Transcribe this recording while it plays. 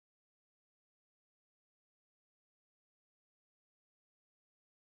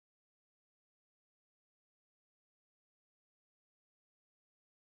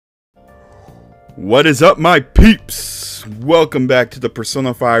What is up, my peeps? Welcome back to the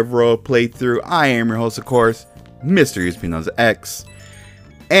Persona 5 role playthrough. I am your host, of course, MrESPNozaX.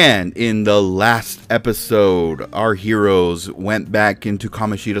 And in the last episode, our heroes went back into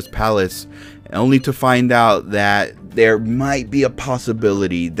Kamoshida's palace, only to find out that there might be a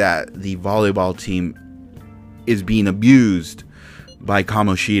possibility that the volleyball team is being abused by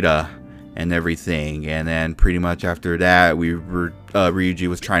Kamoshida and everything. And then pretty much after that, Ryuji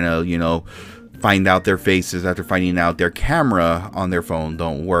was trying to, find out their faces after finding out their camera on their phone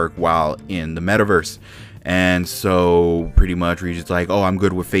don't work while in the metaverse. And so pretty much Ryuji's like, oh, I'm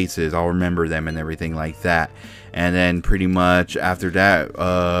good with faces, I'll remember them and everything like that. And then pretty much after that,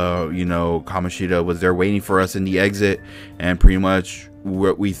 Kamoshida was there waiting for us in the exit, and pretty much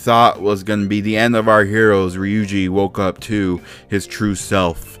what we thought was going to be the end of our heroes, Ryuji woke up to his true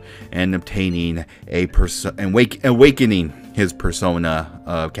self and obtaining awakening his persona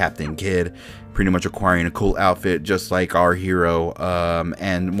of Captain Kid, pretty much acquiring a cool outfit just like our hero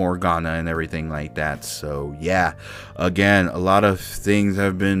and Morgana and everything like that. So yeah, again, a lot of things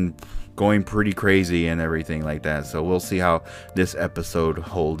have been going pretty crazy and everything like that, so we'll see how this episode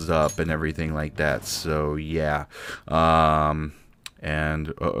holds up and everything like that. So yeah, and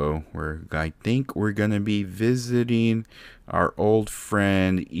I think we're gonna be visiting our old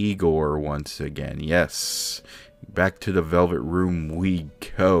friend Igor once again. Yes, back to the Velvet Room we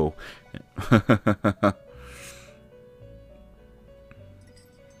go.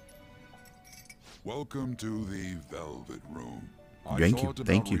 Welcome to the Velvet Room.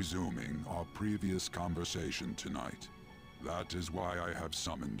 Thank you. Resuming our previous conversation tonight. That is why I have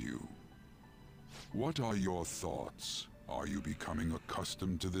summoned you. What are your thoughts? Are you becoming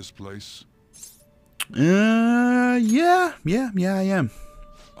accustomed to this place? Yeah, I am.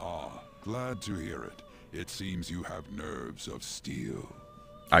 Ah, glad to hear it. It seems you have nerves of steel.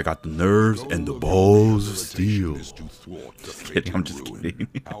 I got the nerves and the balls of steel. Just kidding, I'm just kidding.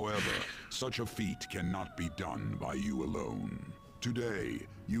 However, such a feat cannot be done by you alone. Today,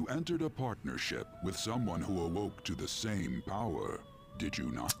 you entered a partnership with someone who awoke to the same power, did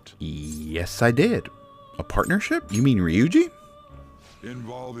you not? Yes, I did. A partnership? You mean Ryuji?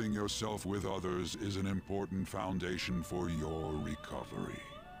 Involving yourself with others is an important foundation for your recovery.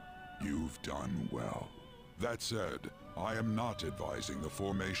 You've done well. That said, I am not advising the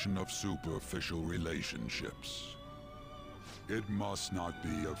formation of superficial relationships. It must not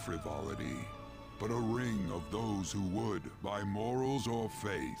be a frivolity, but a ring of those who would, by morals or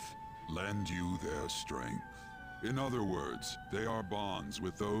faith, lend you their strength. In other words, they are bonds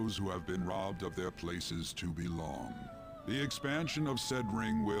with those who have been robbed of their places to belong. The expansion of said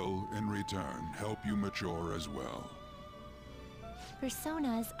ring will, in return, help you mature as well.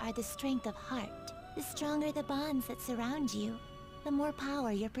 Personas are the strength of heart. The stronger the bonds that surround you, the more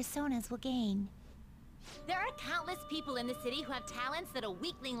power your personas will gain. There are countless people in the city who have talents that a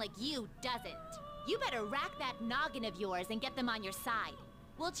weakling like you doesn't. You better rack that noggin of yours and get them on your side.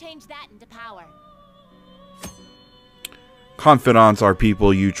 We'll change that into power. Confidants are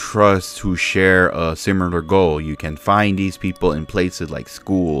people you trust who share a similar goal. You can find these people in places like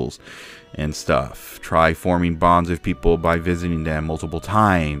schools and stuff. Try forming bonds with people by visiting them multiple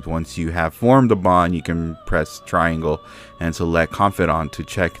times. Once you have formed a bond, you can press triangle and select confidant to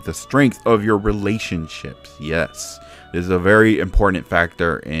check the strength of your relationships. Yes, this is a very important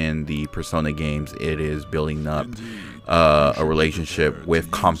factor in the Persona games. It is building up a relationship with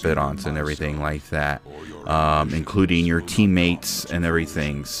confidants and everything like that, including your teammates and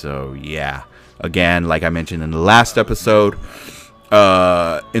everything. So yeah, again, like I mentioned in the last episode,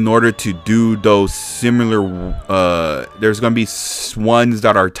 in order to do those similar, there's going to be ones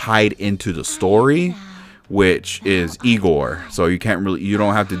that are tied into the story, which is Igor. So you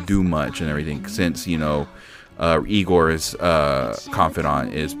don't have to do much and everything, since, Igor's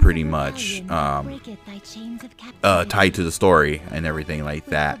confidant is pretty much tied to the story and everything like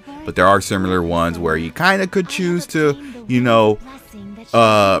that. But there are similar ones where you kind of could choose to,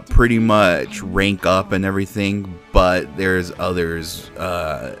 pretty much rank up and everything, but there's others,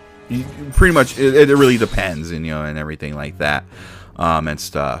 pretty much it really depends, and everything like that, and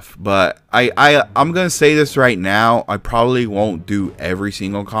stuff. But I'm gonna say this right now, I probably won't do every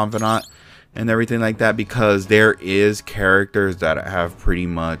single confidant and everything like that, because there is characters that have pretty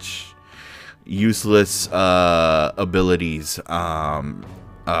much useless abilities,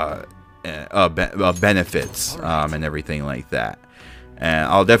 benefits, and everything like that. And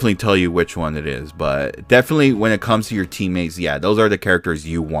I'll definitely tell you which one it is. But definitely when it comes to your teammates, yeah, those are the characters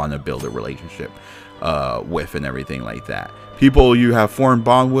you want to build a relationship with and everything like that. People you have foreign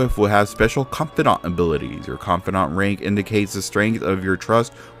bond with will have special confidant abilities. Your confidant rank indicates the strength of your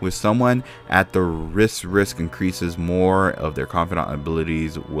trust with someone. At the risk increases, more of their confidant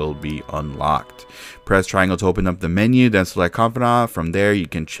abilities will be unlocked. Press triangle to open up the menu, then select confidant. From there you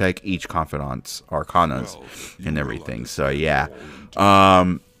can check each confidant's arcanas and everything. So yeah.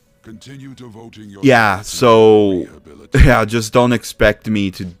 Continue devoting your Yeah, so yeah, just don't expect me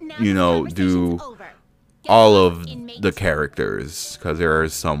to, you know, do all of the characters, because there are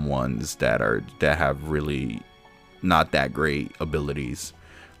some ones that have really not that great abilities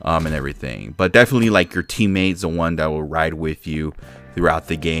and everything. But definitely, like, your teammates, the one that will ride with you throughout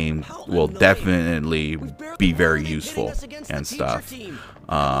the game, will definitely be very useful and stuff.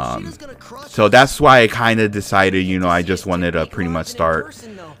 So that's why I kind of decided, you know, I just wanted to pretty much start.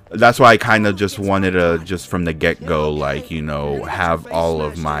 That's why I kind of just wanted to, just from the get-go, like, you know, have all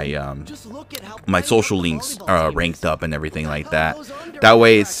of my my social links ranked up and everything like that. That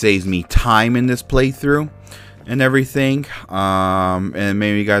way it saves me time in this playthrough and everything. And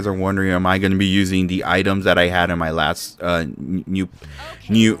maybe you guys are wondering, am I going to be using the items that I had in my last new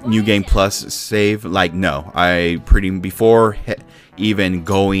game plus save? Like, no, before even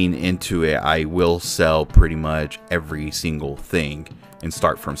going into it, I will sell pretty much every single thing and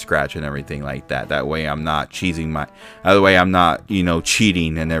start from scratch and everything like that. That way I'm not cheating I'm not, you know,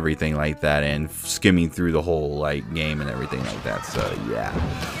 cheating and everything like that and skimming through the whole like game and everything like that. So yeah.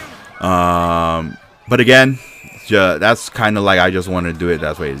 But again, that's kind of like, I just want to do it.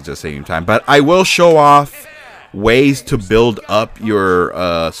 That's why it's just saving time. But I will show off ways to build up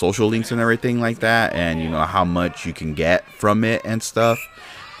your social links and everything like that, and you know how much you can get from it and stuff.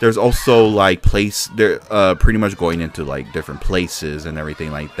 There's also like pretty much going into like different places and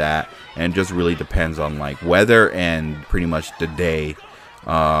everything like that, and it just really depends on like weather and pretty much the day,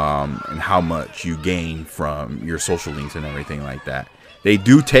 and how much you gain from your social links and everything like that. They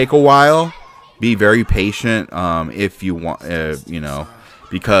do take a while. Be very patient if you want, you know,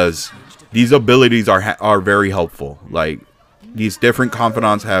 because these abilities are very helpful. Like, these different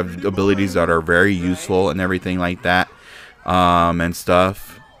confidants have abilities that are very useful and everything like that, and stuff.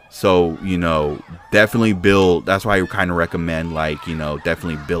 So, you know, definitely build. That's why I kind of recommend, like, you know,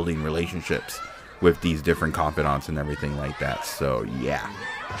 definitely building relationships with these different confidants and everything like that. So yeah,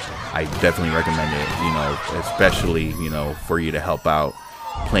 I definitely recommend it, you know, especially, you know, for you to help out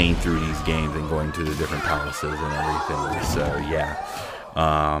playing through these games and going to the different palaces and everything. So yeah,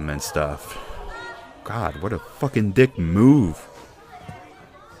 and stuff. God, what a fucking dick move.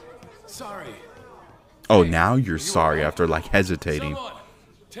 Sorry. Oh, now you're sorry after like hesitating. Someone,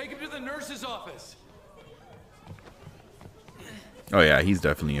 take him to the nurse's office. Oh yeah, he's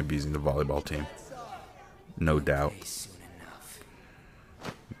definitely abusing the volleyball team. No doubt.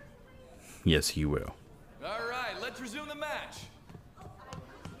 Yes, he will. All right, let's resume the match.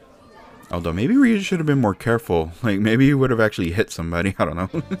 Although maybe we should have been more careful. Like, maybe he would have actually hit somebody. I don't know.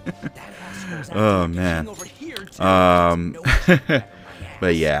 Oh man.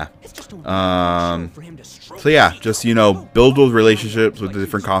 But yeah. So yeah, just, you know, build those relationships with the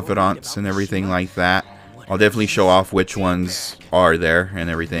different confidants and everything like that. I'll definitely show off which ones are there and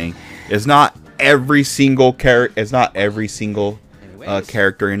everything. It's not every single character. It's not every single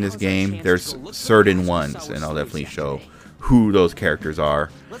character in this game. There's certain ones, and I'll definitely show who those characters are.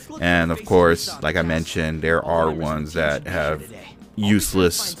 And of course, like I mentioned, there are ones that have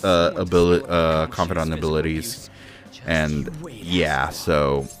useless confidant abilities. And yeah,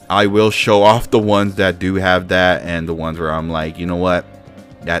 so I will show off the ones that do have that, and the ones where I'm like, you know what,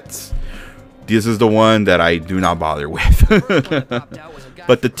 this is the one that I do not bother with.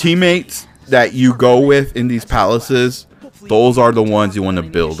 But the teammates that you go with in these palaces, those are the ones you want to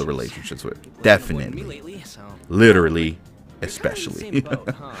build the relationships with. Definitely. Literally, especially.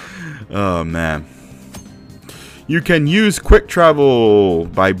 Oh man. You can use quick travel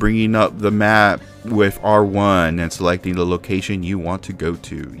by bringing up the map with R1 and selecting the location you want to go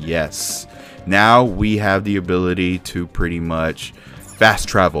to. Yes. Now we have the ability to pretty much fast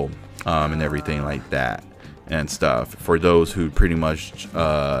travel and everything like that and stuff. For those who pretty much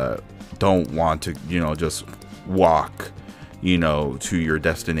don't want to, you know, just walk, you know, to your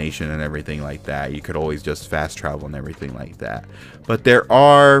destination and everything like that, you could always just fast travel and everything like that. But there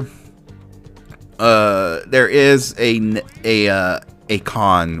is a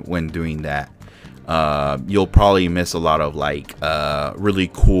con when doing that. You'll probably miss a lot of like really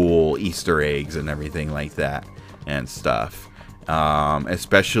cool Easter eggs and everything like that and stuff,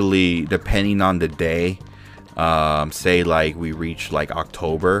 especially depending on the day. say like we reach like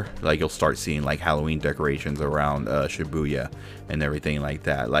October, like you'll start seeing like Halloween decorations around Shibuya and everything like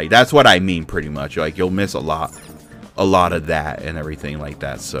that. Like that's what I mean pretty much. Like you'll miss a lot of that and everything like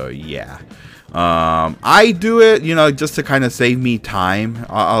that. So yeah, I do it, you know, just to kind of save me time.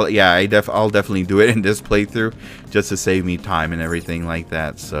 I'll definitely do it in this playthrough just to save me time and everything like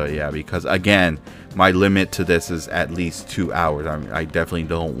that. So yeah, because again, my limit to this is at least 2 hours. I definitely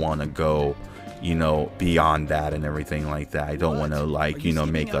don't want to go, you know, beyond that and everything like that. I don't want to, like, you know,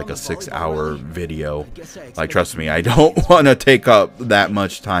 make like a 6-hour video. Like, trust me, I don't want to take up that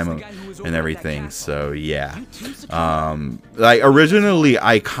much time and everything. So yeah, like originally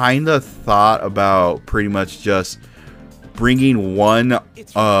I kind of thought about pretty much just bringing one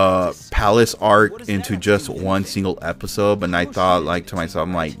palace arc into just one single episode, but I thought like to myself,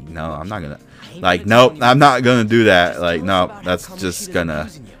 I'm like, no, I'm not gonna, like, nope, I'm not gonna do that. Like, no, that's just gonna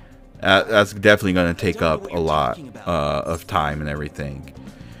that's definitely gonna take up a lot of time and everything.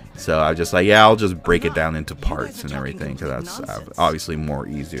 So I was just like, yeah, I'll just break it down into parts and everything, because that's obviously more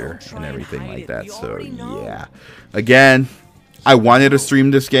easier and everything like that. So yeah, again, I wanted to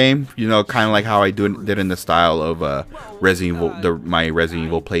stream this game, you know, kind of like how I did in the style of Resident Evil, my Resident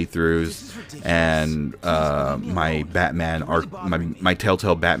Evil playthroughs, and my Batman arc, my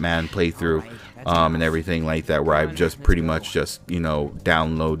Telltale Batman playthrough, and everything like that, where I just pretty much just, you know,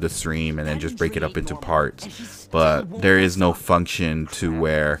 download the stream and then just break it up into parts. But there is no function to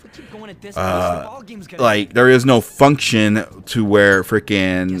where like there is no function to where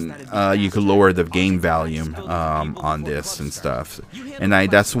freaking you could lower the game volume on this and stuff. And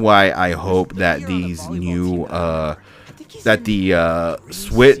that's why I hope that these new that the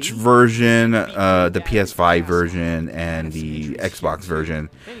Switch version, the PS5 version, and the Xbox version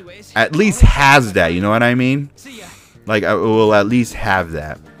at least has that, you know what I mean? Like, I will at least have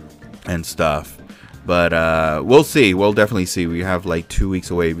that and stuff. But we'll see. We'll definitely see. We have like 2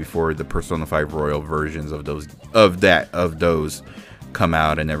 weeks away before the Persona 5 Royal versions of those come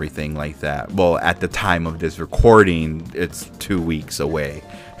out and everything like that. Well, at the time of this recording, it's 2 weeks away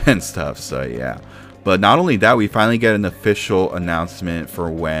and stuff. So yeah. But not only that, we finally get an official announcement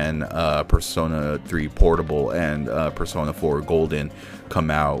for when Persona 3 Portable and Persona 4 Golden come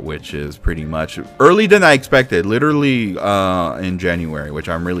out, which is pretty much early than I expected, literally in January, which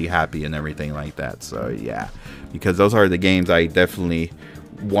I'm really happy and everything like that. So yeah, because those are the games I definitely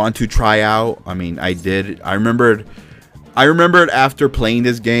want to try out. I mean, I remembered after playing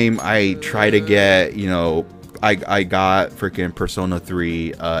this game, I tried to get, you know, I got freaking Persona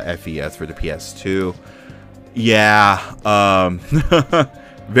 3 FES for the PS2. Yeah,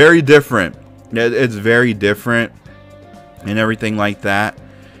 very different. It's very different and everything like that,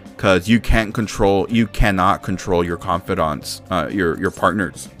 because you cannot control your confidants, your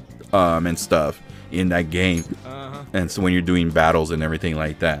partners, and stuff in that game. And so when you're doing battles and everything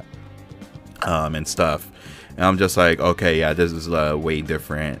like that, and stuff, and I'm just like, okay, yeah, this is way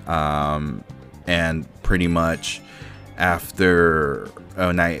different. And pretty much after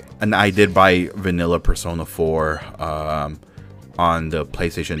and I did buy vanilla Persona 4 on the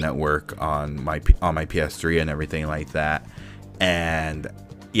PlayStation Network on my PS3 and everything like that, and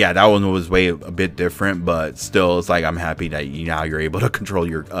yeah, that one was a bit different, but still, it's like I'm happy that now you're able to control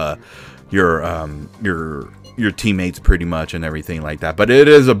your teammates pretty much and everything like that. But it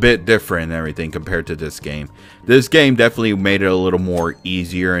is a bit different and everything compared to this game. This game definitely made it a little more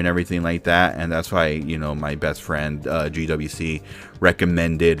easier and everything like that, and that's why, you know, my best friend GWC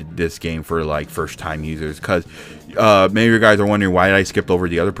recommended this game for like first time users, because many of you guys are wondering why I skipped over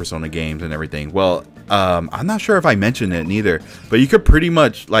the other Persona games and everything. Well, I'm not sure if I mentioned it neither, but you could pretty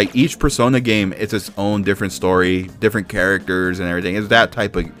much, like, each Persona game, it's its own different story, different characters and everything. It's that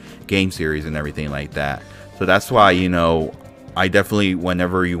type of game series and everything like that. So that's why, you know, I definitely,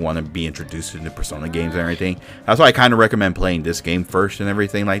 whenever you want to be introduced into Persona games and everything, that's why I kind of recommend playing this game first and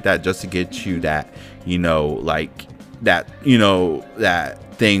everything like that, just to get you that, you know, like that, you know, that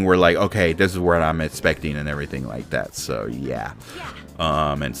thing where like, okay, this is what I'm expecting and everything like that. So yeah,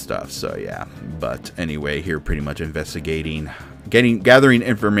 and stuff. So yeah, but anyway, here pretty much investigating, gathering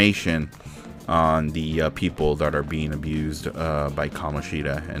information on the people that are being abused by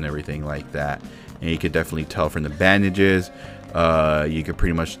Kamoshida and everything like that. And you could definitely tell from the bandages. You could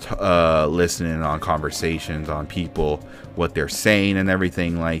pretty much listen in on conversations on people, what they're saying and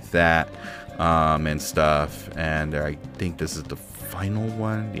everything like that, and stuff. And I think this is the final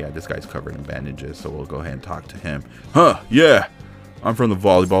one. Yeah, this guy's covered in bandages, so we'll go ahead and talk to him. Huh, yeah, I'm from the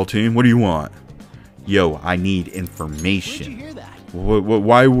volleyball team. What do you want? Yo, I need information. Where'd you hear that?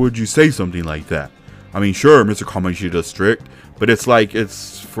 Why would you say something like that? I mean, sure, Mr. Kamoshida's strict, but it's like,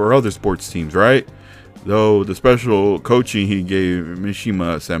 it's for other sports teams, right? Though the special coaching he gave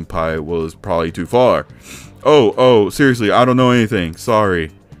Mishima senpai was probably too far. Oh, seriously, I don't know anything.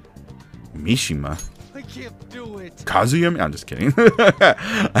 Sorry. Mishima? I can't do it. Kazuya? I'm just kidding.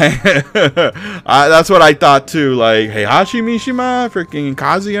 That's what I thought too. Like, Heihachi Mishima? Freaking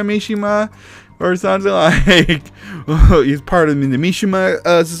Kazuya Mishima? Or something like, he's part of the Mishima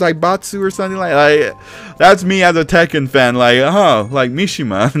Zaibatsu or something like. That's me as a Tekken fan, like, like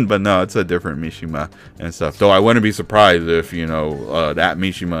Mishima, but no, it's a different Mishima and stuff. Though I wouldn't be surprised if, you know, that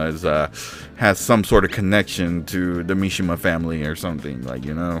Mishima is has some sort of connection to the Mishima family or something, like,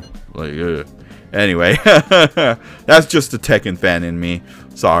 you know, like. Anyway, that's just the Tekken fan in me.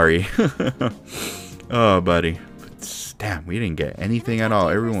 Sorry. Oh, buddy. Damn, we didn't get anything at all.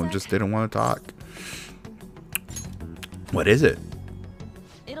 Everyone just didn't want to talk. What is it?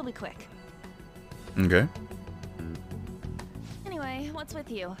 It'll be quick. Okay. Anyway, what's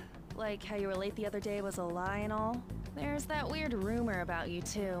with you? Like how you were late the other day was a lie and all? There's that weird rumor about you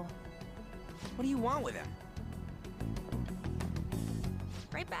too. What do you want with him?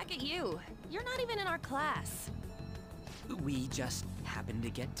 Right back at you. You're not even in our class. We just happened to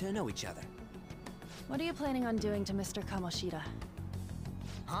get to know each other. What are you planning on doing to Mr. Kamoshida?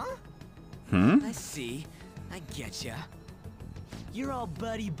 Huh? I see. I getcha. You're all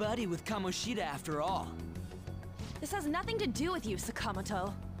buddy-buddy with Kamoshida after all. This has nothing to do with you,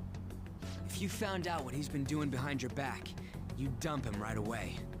 Sakamoto. If you found out what he's been doing behind your back, you'd dump him right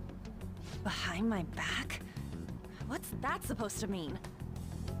away. Behind my back? What's that supposed to mean?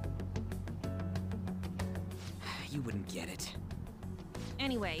 You wouldn't get it.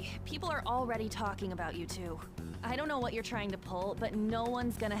 Anyway, people are already talking about you two. I don't know what you're trying to pull, but no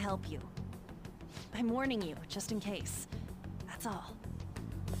one's gonna help you. I'm warning you, just in case. That's all.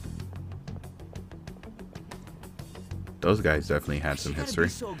 Those guys definitely had some history.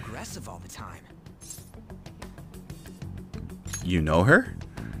 Be so aggressive all the time. You know her?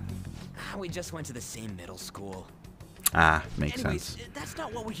 We just went to the same middle school. Ah, makes Anyways, sense. That's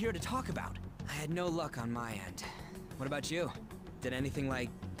not what we're here to talk about. I had no luck on my end. What about you? Did anything like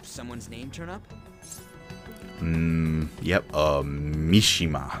someone's name turn up? Yep,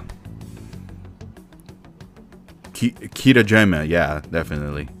 Mishima. Kirajima, yeah,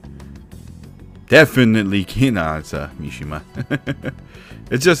 definitely. Definitely Kina, it's Mishima.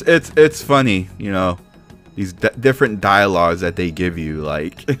 It's just, it's funny, you know, these different dialogues that they give you,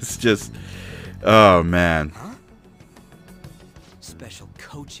 like, it's just, oh man. Huh? Special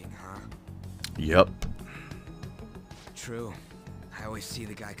coaching, huh? Yep. True. I always see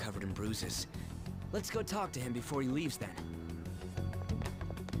the guy covered in bruises. Let's go talk to him before he leaves then.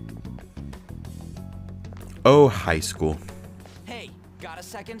 Oh, high school. Hey, got a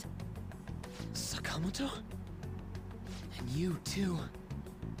second? Sakamoto? And you too.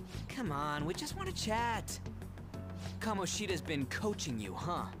 Come on, we just want to chat. Kamoshida's been coaching you,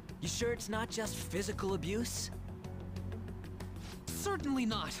 huh? You sure it's not just physical abuse? Certainly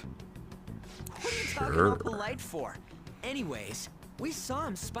not. What are you talking all polite for? Anyways, we saw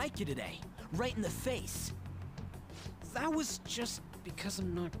him spike you today, right in the face. That was just because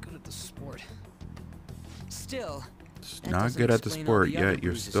I'm not good at the sport. Still, Not good at the sport, yet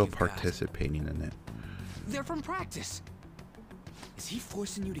you're still participating in it. They're from practice. Is he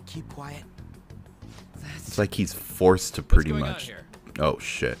forcing you to keep quiet? It's like he's forced to pretty What's going much. on here? Oh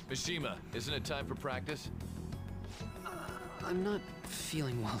shit. Mishima, isn't it time for practice? I'm not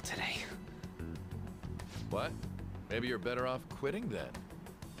feeling well today. What? Maybe you're better off quitting then.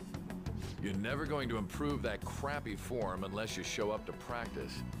 You're never going to improve that crappy form unless you show up to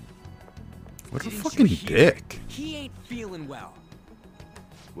practice. What a Didn't fucking you hear? dick. He ain't feeling well.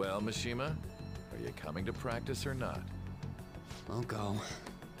 Well, Mishima, are you coming to practice or not? I'll go.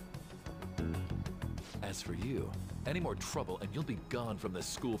 As for you, any more trouble and you'll be gone from this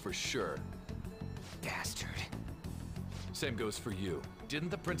school for sure. Bastard. Same goes for you. Didn't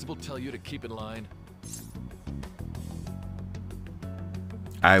the principal tell you to keep in line?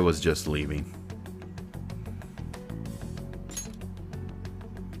 I was just leaving.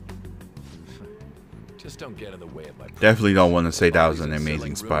 Just don't get in the way of my Definitely don't want to say that was an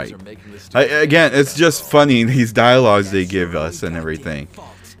amazing spike. Again, it's just funny, these dialogues they give us and everything.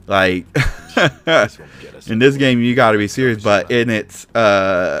 Like, in this game, you gotta be serious, but in its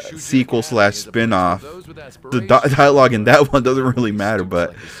sequel slash spin-off, the dialogue in that one doesn't really matter,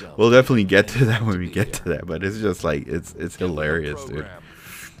 but we'll definitely get to that when we get to that. But it's just like, it's hilarious, dude.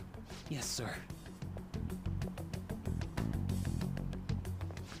 Yes, sir.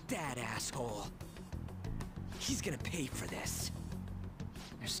 That asshole. He's gonna pay for this.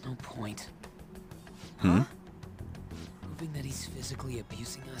 There's no point. Huh? Proving that he's physically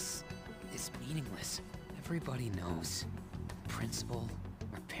abusing us? is meaningless. Everybody knows. Principal,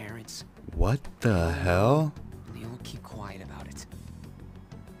 our parents. What the hell? They all keep quiet about it.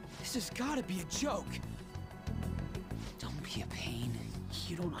 This has gotta be a joke. Don't be a pain.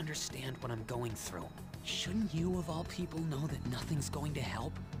 You don't understand what I'm going through. Shouldn't you, of all people, know that nothing's going to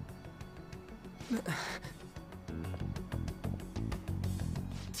help? Damn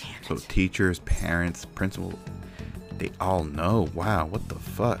So it. teachers, parents, principal, they all know. Wow, what the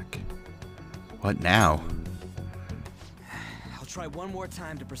fuck? What now? I'll try one more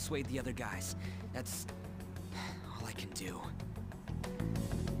time to persuade the other guys. That's all I can do.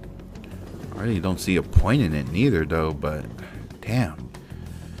 I really don't see a point in it neither, though, but damn.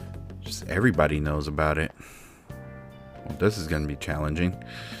 Just everybody knows about it. Well, this is going to be challenging.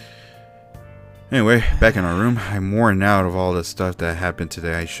 Anyway, back in our room. I'm worn out of all the stuff that happened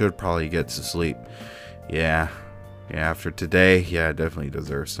today. I should probably get to sleep. Yeah, after today, yeah, I definitely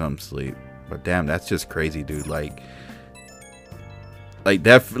deserve some sleep. But damn, that's just crazy, dude. Like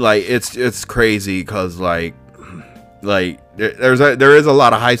it's crazy because there is a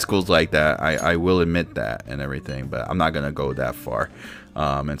lot of high schools like that. I will admit that and everything, but I'm not gonna go that far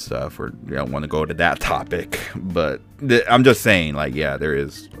and stuff, or I don't want to go to that topic. But I'm just saying, like, yeah, there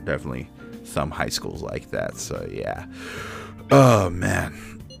is definitely some high schools like that. So yeah. Oh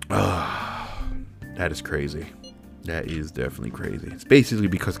man. That is crazy. That is definitely crazy. It's basically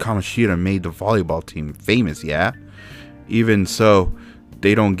because Kamoshida made the volleyball team famous, yeah? Even so,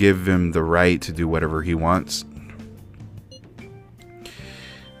 they don't give him the right to do whatever he wants.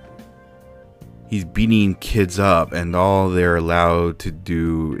 He's beating kids up, and all they're allowed to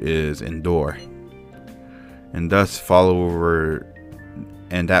do is endure. And thus, that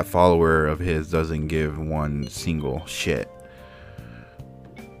follower of his doesn't give one single shit.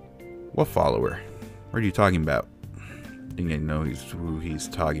 What follower? What are you talking about? I think I know who he's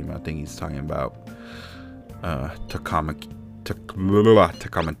talking about. I think he's talking about Takamaki.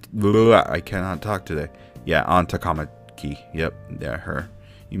 I cannot talk today. Yeah, on Takamaki. Yep, yeah, her.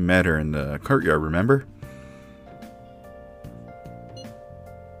 You met her in the courtyard, remember?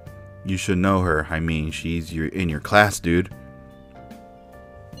 You should know her. I mean, she's in your class, dude.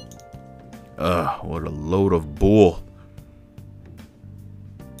 Ugh, what a load of bull.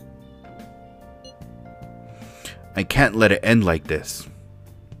 I can't let it end like this.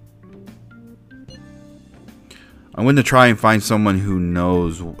 I'm going to try and find someone who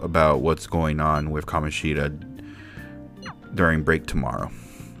knows about what's going on with Kamoshida during break tomorrow.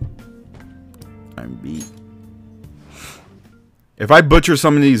 I'm beat. If I butcher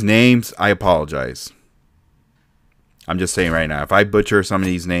some of these names, I apologize. I'm just saying right now, if I butcher some of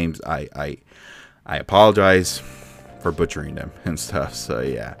these names, I apologize for butchering them and stuff. So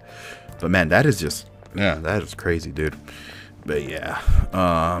yeah. But man, that is just... yeah, that is crazy, dude. But yeah,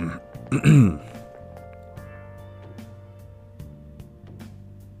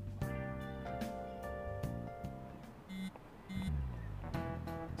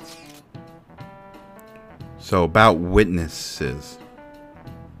 so about witnesses,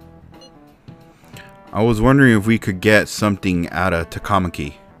 I was wondering if we could get something out of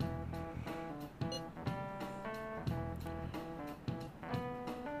Takamaki.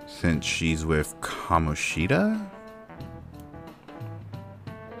 Since she's with Kamoshida?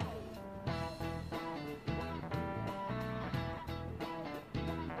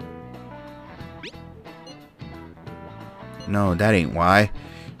 No, that ain't why.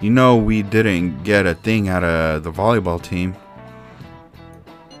 You know we didn't get a thing out of the volleyball team.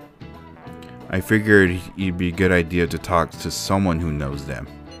 I figured it'd be a good idea to talk to someone who knows them.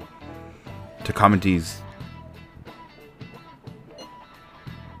 Takami's...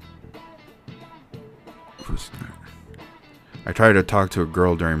 I tried to talk to a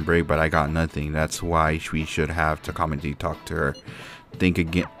girl during break, but I got nothing. That's why we should have Takamaki talk to her.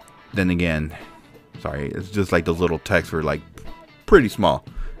 Then again, sorry, it's just like those little texts were like pretty small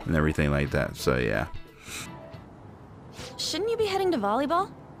and everything like that. So yeah. Shouldn't you be heading to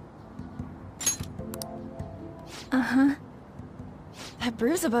volleyball? Uh-huh. That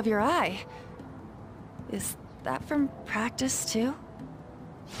bruise above your eye. Is that from practice too?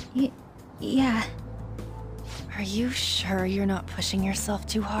 Yeah. Are you sure you're not pushing yourself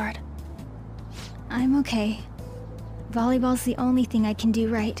too hard? I'm okay. Volleyball's the only thing I can do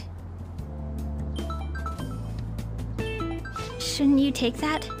right. Shouldn't you take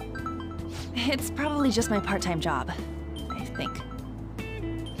that? It's probably just my part-time job, I think.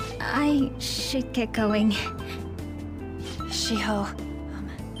 I should get going. Shiho,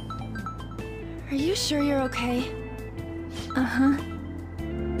 are you sure you're okay? Uh-huh.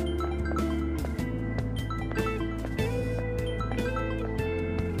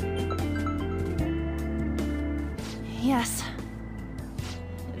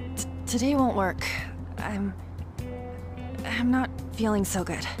 Today won't work. I'm not feeling so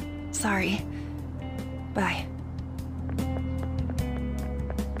good. Sorry. Bye.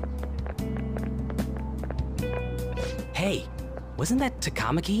 Hey, wasn't that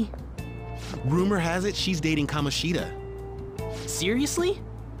Takamaki? Rumor has it she's dating Kamoshida. Seriously?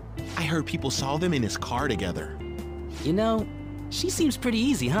 I heard people saw them in his car together. You know, she seems pretty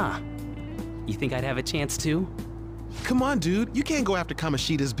easy, huh? You think I'd have a chance too? Come on, dude. You can't go after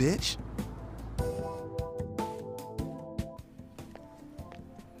Kamoshida's bitch.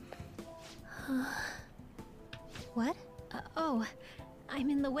 What? Oh, I'm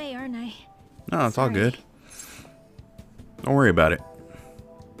in the way, aren't I? No, it's all Sorry. good. Don't worry about it.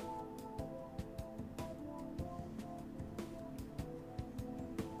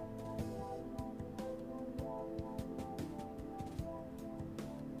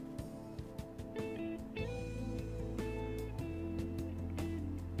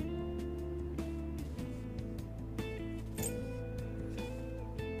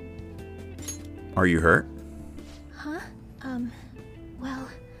 Are you hurt? Huh? Well...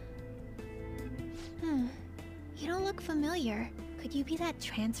 You don't look familiar. Could you be that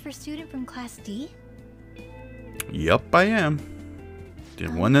transfer student from Class D? Yup, I am. The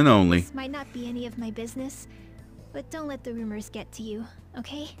one and only. This might not be any of my business, but don't let the rumors get to you,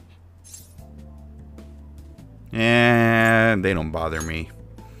 okay? And they don't bother me.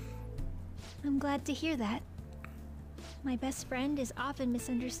 I'm glad to hear that. My best friend is often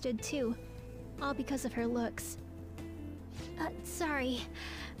misunderstood too, all because of her looks. Sorry.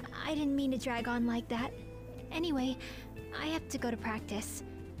 I didn't mean to drag on like that. Anyway, I have to go to practice.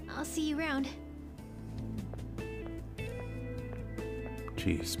 I'll see you around.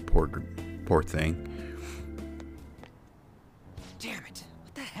 Jeez, poor thing. Damn it.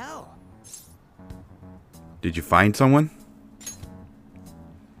 What the hell? Did you find someone?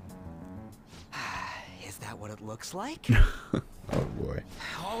 Is that what it looks like? Oh boy.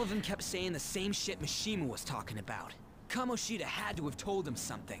 All of them kept saying the same shit Mishima was talking about. Kamoshida had to have told him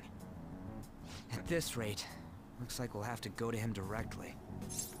something. At this rate, looks like we'll have to go to him directly.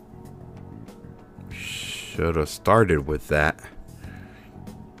 Should have started with that.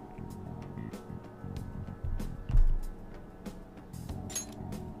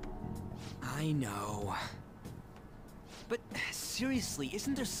 I know. But seriously,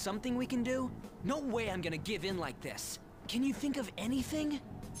 isn't there something we can do? No way I'm gonna give in like this. Can you think of anything?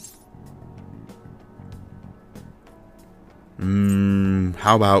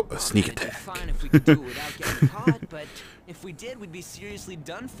 How about a sneak It'd be attack? fine if we could do it without getting caught, but if we did, we'd be seriously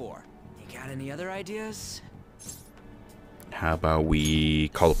done for. You got any other ideas? How about we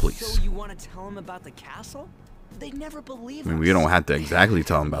call the police? So you want to tell them about the castle? They'd never believe I mean, us. we don't have to exactly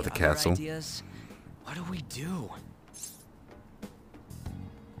tell them about the Any other castle. Ideas? What do we do?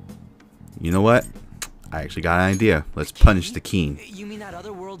 You know what? I actually got an idea. Let's punish the king. You mean that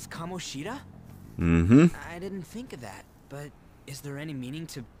other world's Kamoshida? Mm-hmm. I didn't think of that, but is there any meaning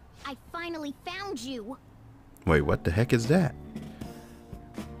to... I finally found you. Wait, what the heck is that?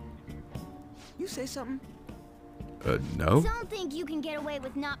 You say something? No? Don't think you can get away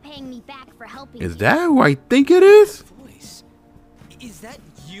with not paying me back for helping Is you. that who I think it is? Voice. Is that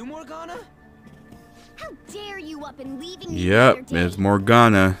you, Morgana? How dare you up and leaving me the Yep, other day? it's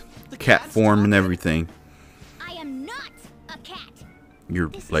Morgana. The Cat cat's form and talking? everything. I am not a cat. You're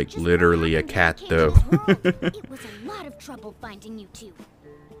This is like just what literally a happened when I cat came to though. this world. It was a lot of trouble finding you two.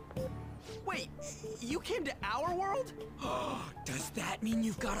 Wait, you came to our world? Does that mean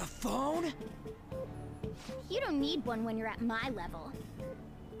you've got a phone? You don't need one when you're at my level.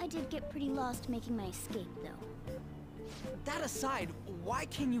 I did get pretty lost making my escape, though. That aside, why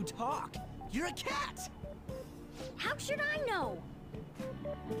can you talk? You're a cat! How should I know?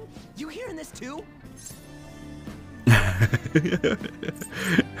 You hearing this too?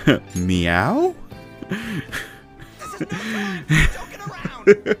 Meow? This is no time for joking around!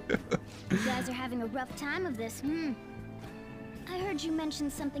 You guys are having a rough time of this, I heard you mention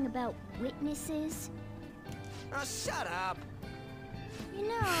something about witnesses. Oh, shut up! You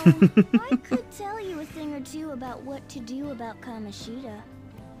know, I could tell you a thing or two about what to do about Kamoshida.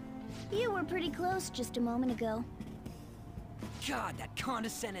 You were pretty close just a moment ago. God, that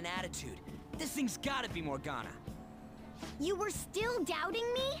condescending attitude. This thing's gotta be Morgana. You were still doubting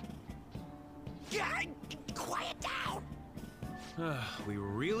me? Yeah, quiet down! We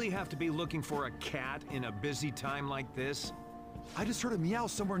really have to be looking for a cat in a busy time like this? I just heard a meow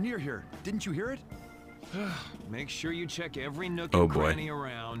somewhere near here. Didn't you hear it? Make sure you check every nook Oh, and boy. cranny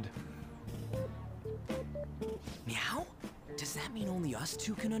around. Meow? Does that mean only us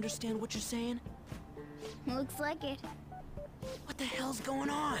two can understand what you're saying? Looks like it. What the hell's going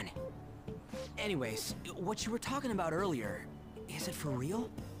on? Anyways, what you were talking about earlier, is it for real?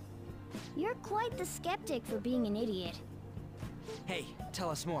 You're quite the skeptic for being an idiot. Hey, tell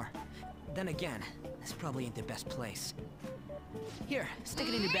us more. Then again, this probably ain't the best place. Here, stick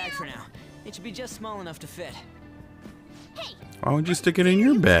it in your bag for now. It should be just small enough to fit. Hey! Why don't you stick it in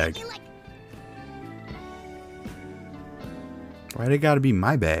your bag? Why'd it gotta be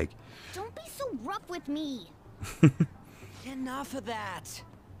my bag? Don't be so rough with me. Enough of that.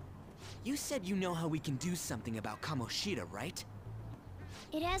 You said you know how we can do something about Kamoshida, right?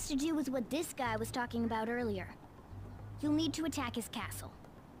 It has to do with what this guy was talking about earlier. You'll need to attack his castle.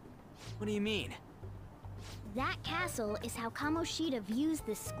 What do you mean? That castle is how Kamoshida views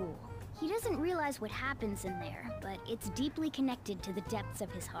this school. He doesn't realize what happens in there, but it's deeply connected to the depths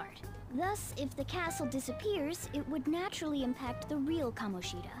of his heart. Thus, if the castle disappears, it would naturally impact the real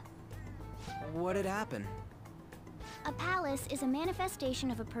Kamoshida. What'd happen? A palace is a manifestation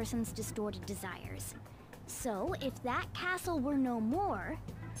of a person's distorted desires. So, if that castle were no more...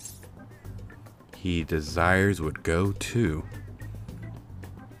 He desires would go too.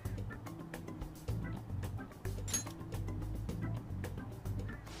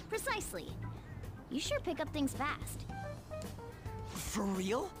 Precisely. You sure pick up things fast. For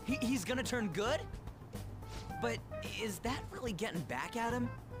real? He's gonna turn good? But is that really getting back at him?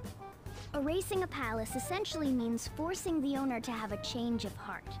 Erasing a palace essentially means forcing the owner to have a change of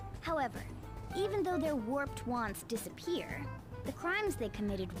heart. However, even though their warped wants disappear, the crimes they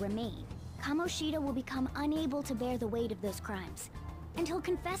committed remain. Kamoshida will become unable to bear the weight of those crimes, and he'll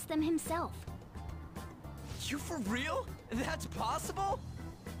confess them himself. You for real? That's possible?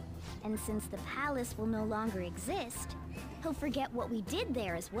 And since the palace will no longer exist, he'll forget what we did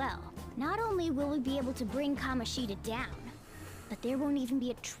there as well. Not only will we be able to bring Kamoshida down, but there won't even be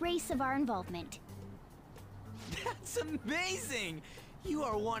a trace of our involvement. That's amazing! You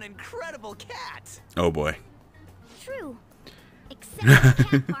are one incredible cat! Oh boy. True. Except the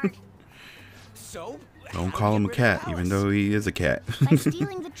cat part. So? Don't call him a cat, even though he is a cat. By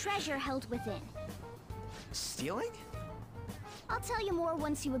stealing the treasure held within. Stealing? I'll tell you more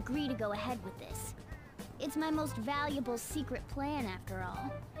once you agree to go ahead with this. It's my most valuable secret plan, after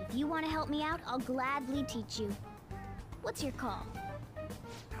all. If you want to help me out, I'll gladly teach you. What's your call?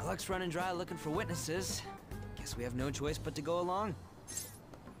 Our luck's running dry looking for witnesses. Guess we have no choice but to go along.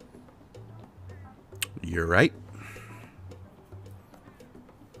 You're right.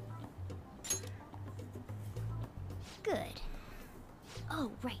 Good.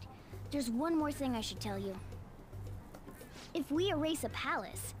 Oh, right. There's one more thing I should tell you. If we erase a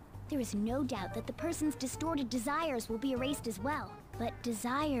palace, there is no doubt that the person's distorted desires will be erased as well. But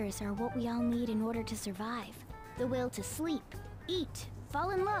desires are what we all need in order to survive. The will to sleep, eat, fall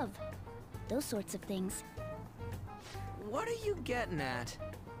in love. Those sorts of things. What are you getting at?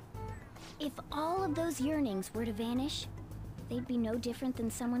 If all of those yearnings were to vanish, they'd be no different than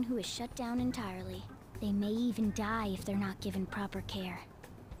someone who is shut down entirely. They may even die if they're not given proper care.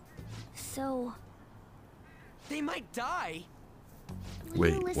 So... They might die? Will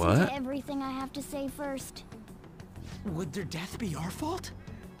you Wait, listen what? to everything I have to say first? Would their death be our fault?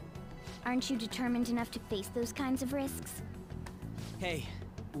 Aren't you determined enough to face those kinds of risks? Hey,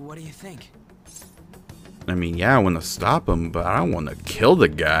 what do you think? I mean, yeah, I want to stop him, but I don't want to kill the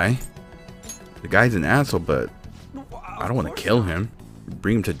guy. The guy's an asshole, but I don't want to kill him.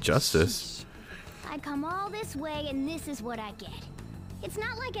 Bring him to justice. I come all this way and this is what I get. It's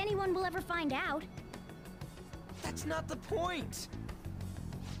not like anyone will ever find out. That's not the point.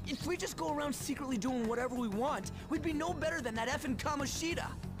 If we just go around secretly doing whatever we want, we'd be no better than that effing Kamoshida.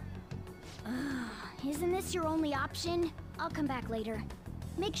 Isn't this your only option? I'll come back later.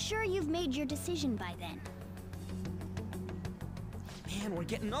 Make sure you've made your decision by then. Man, we're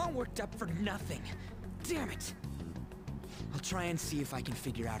getting all worked up for nothing. Damn it. I'll try and see if I can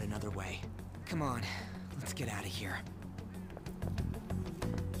figure out another way. Come on, let's get out of here.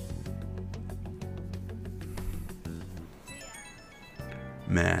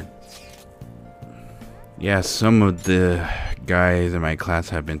 Man. Yeah, some of the guys in my class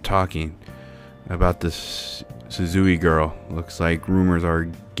have been talking about this Suzui girl. Looks like rumors are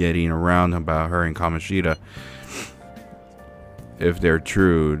getting around about her and Kamoshida. If they're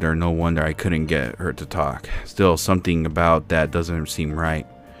true, they're no wonder I couldn't get her to talk. Still, something about that doesn't seem right.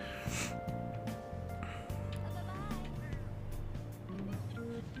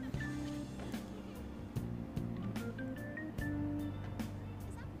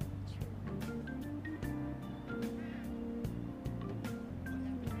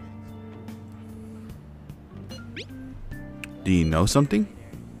 Do you know something?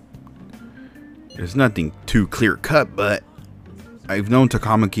 There's nothing too clear cut, but I've known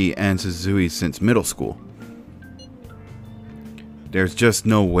Takamaki and Suzui since middle school. There's just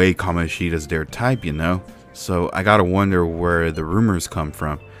no way Kamoshida's their type, you know? So I gotta wonder where the rumors come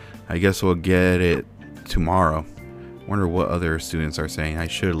from. I guess we'll get it tomorrow. Wonder what other students are saying. I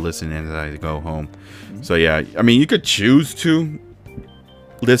should listen in as I go home. So yeah, I mean, you could choose to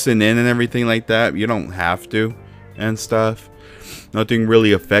listen in and everything like that. You don't have to and stuff. Nothing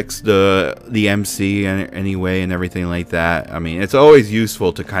really affects the MC in any way and everything like that. I mean, it's always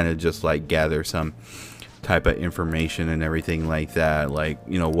useful to kind of just like gather some type of information and everything like that, like,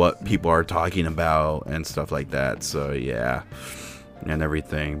 you know, what people are talking about and stuff like that. So yeah, and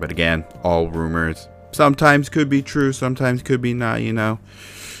everything. But again, all rumors. Sometimes could be true, sometimes could be not, you know.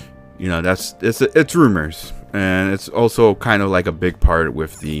 That's it's rumors. And it's also kind of like a big part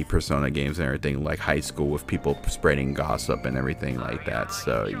with the Persona games and everything, like high school, with people spreading gossip and everything like that.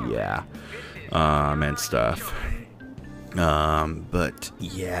 So yeah, and stuff. But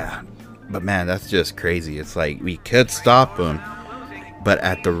yeah, but man, that's just crazy. It's like we could stop him, but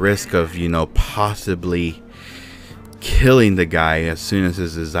at the risk of, you know, possibly killing the guy as soon as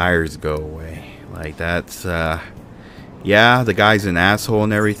his desires go away. Like, that's yeah, the guy's an asshole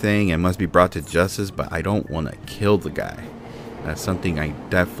and everything and must be brought to justice, but I don't want to kill the guy. That's something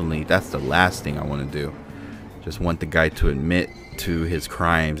that's the last thing I want to do. Just want the guy to admit to his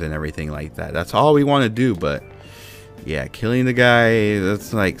crimes and everything like that. That's all we want to do. But yeah, killing the guy,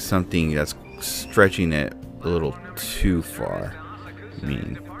 that's like something that's stretching it a little too far. I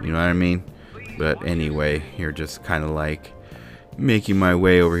mean, you know what I mean? But anyway, you're just kind of like making my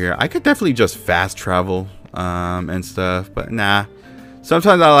way over here. I could definitely just fast travel and stuff, but nah.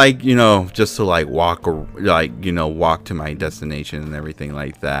 Sometimes I like, you know, just to like walk, or like, you know, walk to my destination and everything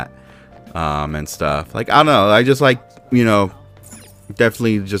like that, and stuff. Like, I don't know, I just like, you know,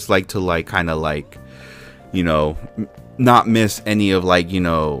 definitely just like to like kind of like, you know, not miss any of like, you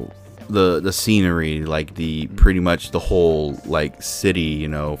know, the scenery, like the pretty much the whole like city, you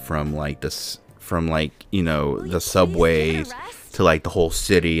know, from like this, from like, you know, the subways to like the whole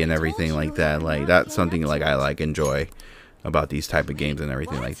city and everything like that. Like, that's something like I like enjoy about these type of games and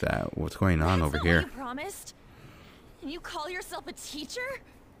everything like that. What's going on over here? You promised? And you call yourself a teacher?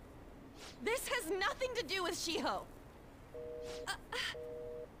 This has nothing to do with Shiho.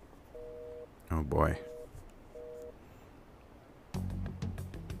 Oh boy.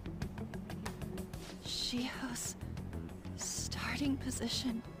 Shiho's starting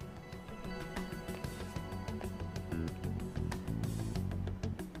position.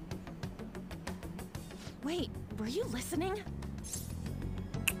 Wait, were you listening?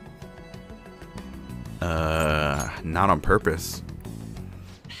 Not on purpose.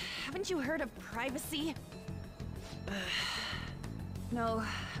 Haven't you heard of privacy? No,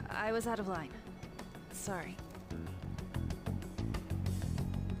 I was out of line. Sorry.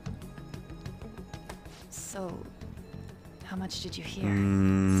 So, how much did you hear?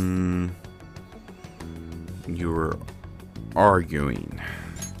 You were arguing.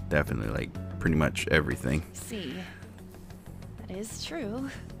 Definitely, like, pretty much everything. See, that is true.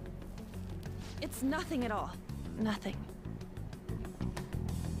 It's nothing at all. Nothing.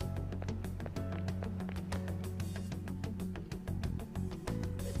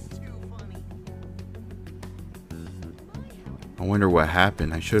 It's too funny. I wonder what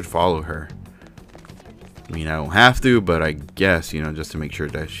happened. I should follow her. I mean, I don't have to, but I guess, you know, just to make sure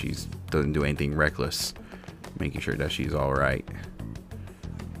that she's doesn't do anything reckless. Making sure that she's alright.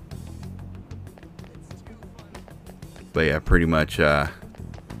 But yeah, pretty much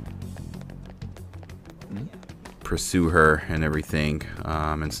pursue her and everything,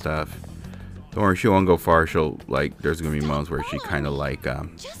 and stuff. Don't worry, she won't go far. She'll, like, there's gonna be moments where she kind of like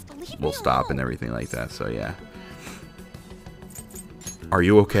will stop and everything like that. So yeah. Are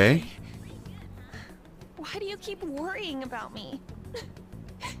you okay? Why do you keep worrying about me?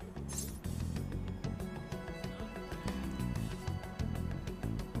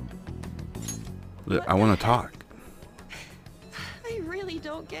 Look, I want to talk. I really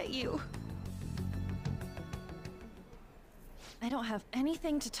don't get you. I don't have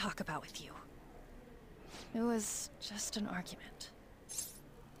anything to talk about with you. It was just an argument.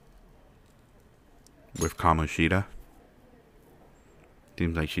 With Kamoshida?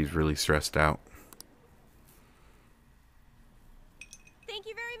 Seems like she's really stressed out. Thank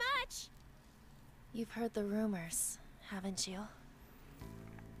you very much! You've heard the rumors, haven't you?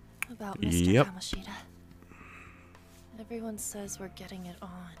 About Mr. Yep. Kamoshida. Everyone says we're getting it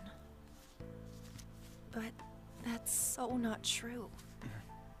on. But that's so not true.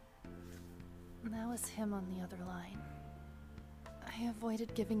 That was him on the other line. I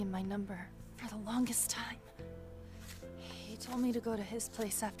avoided giving him my number for the longest time. He told me to go to his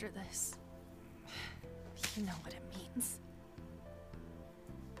place after this. You know what it means.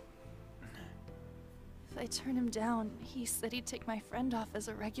 If I turn him down, he said he'd take my friend off as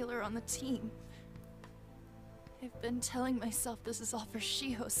a regular on the team. I've been telling myself this is all for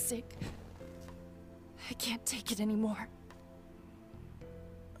Shiho's sake. I can't take it anymore.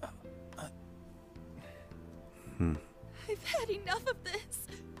 I've had enough of this.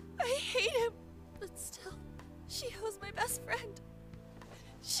 I hate him. But still, Shiho's my best friend.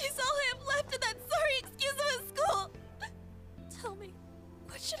 She's all I have left in that sorry excuse of a school. Tell me,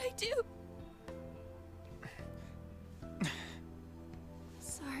 what should I do?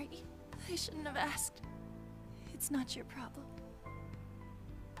 Sorry, I shouldn't have asked. It's not your problem.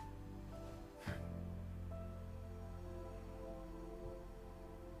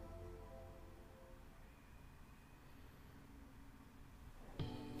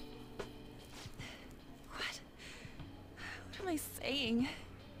 What am I saying?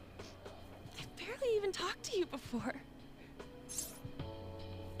 I've barely even talked to you before.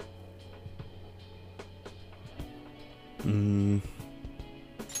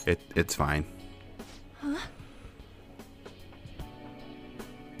 It's fine. Huh?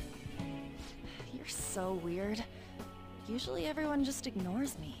 You're so weird. Usually everyone just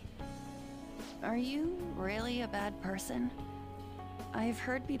ignores me. Are you really a bad person? I've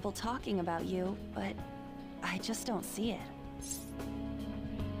heard people talking about you, but I just don't see it.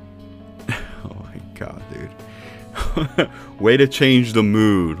 Oh my god, dude. Way to change the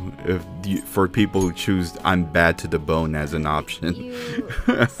mood for people who choose I'm bad to the bone as an option. You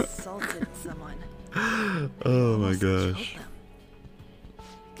assaulted someone. Oh my gosh.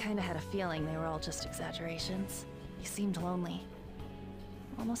 Kinda had a feeling they were all just exaggerations. You seemed lonely.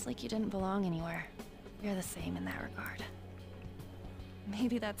 Almost like you didn't belong anywhere. You're the same in that regard.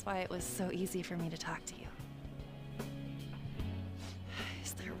 Maybe that's why it was so easy for me to talk to you.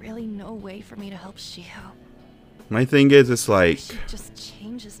 Is there really no way for me to help Shiho? My thing is, it's like, Just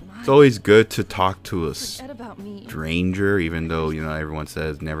change his mind. it's always good to talk to a Forget about me. stranger, even though, you know, everyone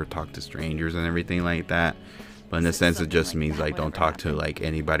says never talk to strangers and everything like that. But in a sense, it just means like don't talk to like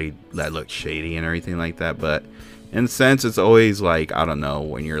anybody that looks shady and everything like that. But in a sense, it's always like, I don't know,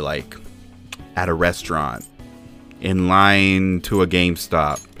 when you're like at a restaurant, in line to a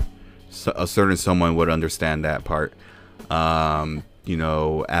GameStop, so a certain someone would understand that part. You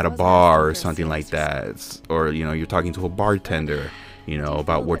know, at a bar or something like that, or you know, you're talking to a bartender, you know,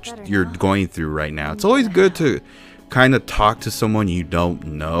 about what you're going through right now. It's always good to kind of talk to someone you don't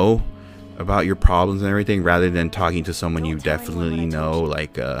know about your problems and everything, rather than talking to someone you definitely know,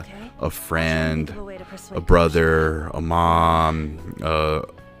 like a friend, a brother, a mom,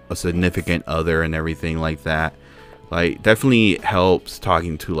 a significant other and everything like that. Like, definitely helps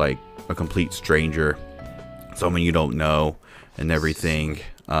talking to like a complete stranger, someone you don't know and everything,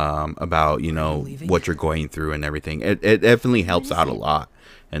 about, you know, what you're going through and everything. It definitely helps out a lot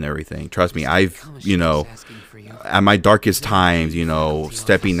and everything. Trust me, I've, you know, at my darkest times, you know,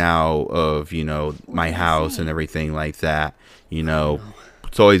 stepping out of, you know, my house and everything like that, you know,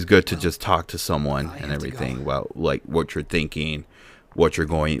 it's always good to just talk to someone and everything about like what you're thinking, what's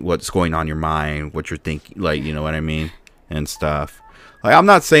going on in your mind, what you're thinking, like, you know what I mean, and stuff. Like, I'm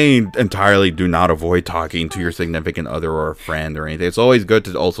not saying entirely do not avoid talking to your significant other or a friend or anything. It's always good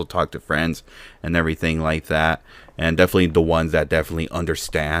to also talk to friends and everything like that. And definitely the ones that definitely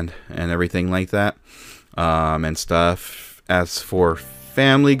understand and everything like that, and stuff. As for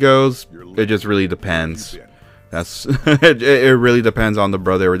family goes, it just really depends. That's it really depends on the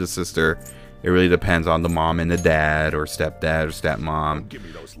brother or the sister. It really depends on the mom and the dad, or stepdad or stepmom.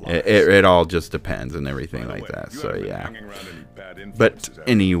 It all just depends and everything like that. So yeah. But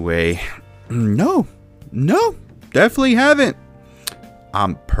anyway, no, definitely haven't.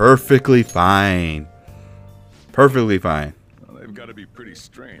 I'm perfectly fine. Perfectly fine. Well, they've got to be pretty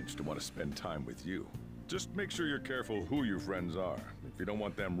strange to want to spend time with you. Just make sure you're careful who your friends are, if you don't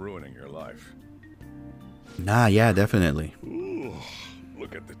want them ruining your life. Nah, yeah, definitely. Ooh,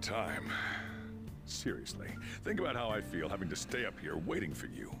 look at the time. Seriously, think about how I feel having to stay up here waiting for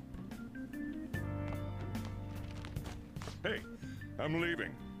you. Hey, I'm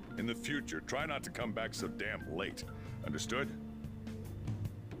leaving. In the future, try not to come back so damn late. Understood?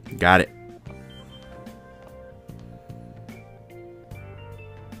 Got it.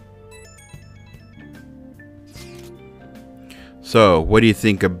 So, what do you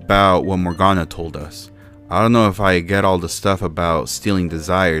think about what Morgana told us? I don't know if I get all the stuff about stealing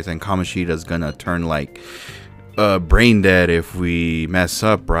desires, and Kamoshida's gonna turn like brain dead if we mess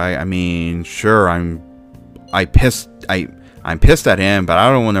up, right? I mean, sure, I'm pissed at him, but I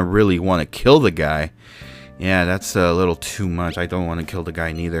don't really want to kill the guy. Yeah, that's a little too much. I don't want to kill the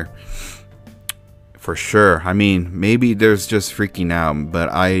guy neither. For sure. I mean, maybe there's just freaking out, but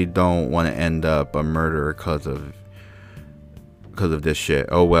I don't want to end up a murderer because of this shit.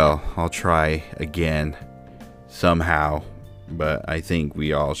 Oh well, I'll try again somehow. But I think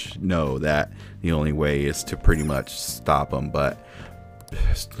we all know that the only way is to pretty much stop him. But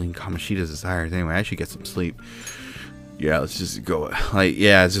stealing Kamoshida's desires anyway. I should get some sleep. Yeah, let's just go. Like,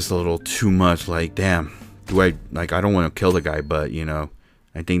 yeah, it's just a little too much. Like, damn. I don't want to kill the guy, but you know,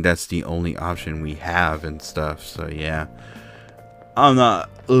 I think that's the only option we have and stuff. So yeah, I'm not.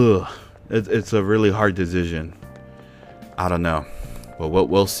 It's a really hard decision. I don't know. Well,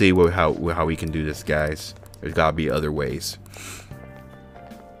 we'll see how we can do this, guys. There's gotta be other ways.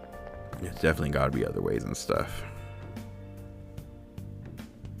 There's definitely gotta be other ways and stuff.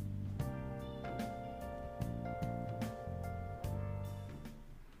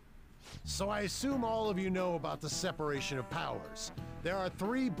 So I assume all of you know about the separation of powers. There are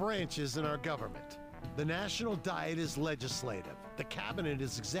 3 branches in our government. The National Diet is legislative, the Cabinet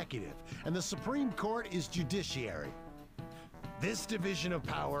is executive, and the Supreme Court is judiciary. This division of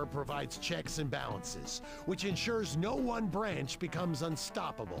power provides checks and balances, which ensures no one branch becomes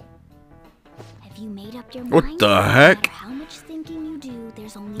unstoppable. Have you made up your mind? What the heck? How much thinking you do,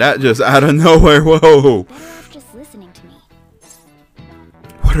 there's only that just out of nowhere. Whoa. Better off just listening to me.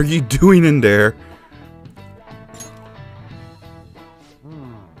 What are you doing in there?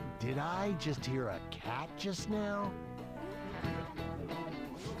 Did I just hear a cat just now?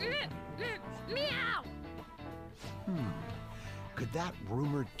 Meow! Could that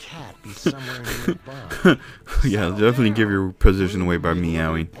rumored cat be somewhere nearby? Yeah, definitely give your position away by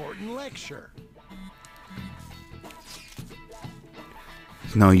meowing. Important lecture.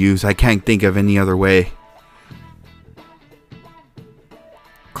 It's no use. I can't think of any other way.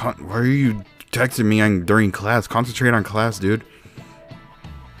 Why are you texting me during class? Concentrate on class, dude.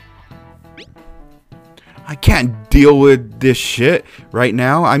 I can't deal with this shit right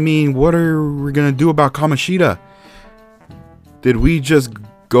now. I mean, what are we gonna do about Kamoshida? Did we just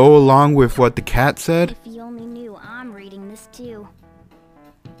go along with what the cat said? If you only knew, I'm reading this too.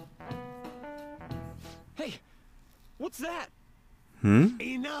 Hey, what's that?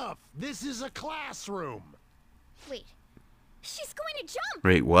 Enough! This is a classroom! Wait, she's going to jump!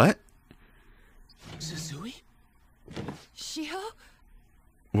 Wait, what? Suzui? Shiho?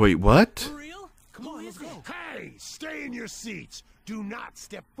 Wait, what? For real? Come on, let's go. Hey, stay in your seats! Do not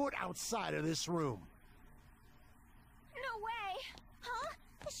step foot outside of this room. No way! Huh?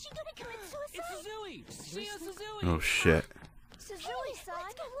 Is she gonna commit suicide? It's Suzui! Shio Suzui! Oh shit. Suzui-san!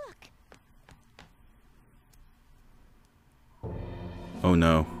 Let's go look. Oh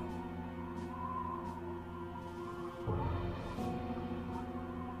no.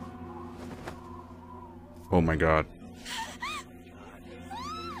 Oh my god.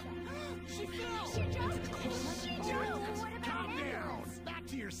 She just Calm down! Back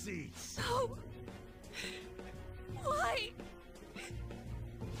to your seats! No! Why?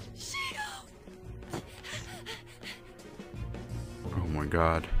 Shio! Oh my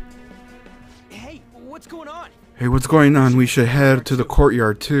god. Hey, what's going on? Hey, what's going on? We should head to the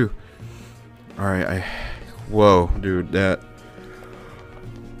courtyard too. Alright, whoa, dude, that's,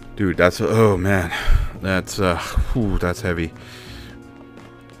 oh man. That's heavy.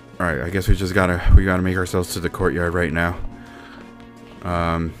 Alright, I guess we gotta make ourselves to the courtyard right now.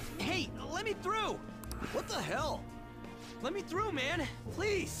 Hey, let me through! What the hell? Let me through, man!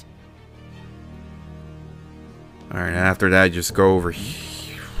 Please! Alright, and after that, just go over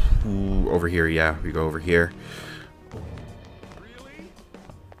here. Over here, yeah, we go over here. Really?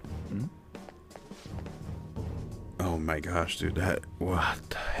 Oh my gosh, dude, what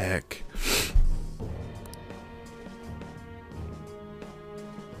the heck?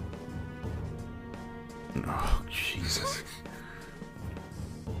 Oh, Jesus.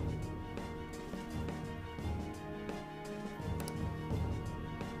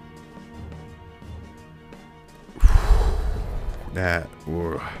 That,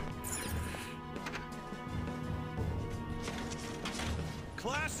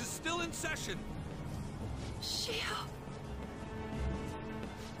 Class is still in session. Shio!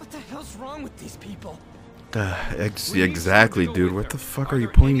 What the hell's wrong with these people? Exactly, dude. What the fuck are you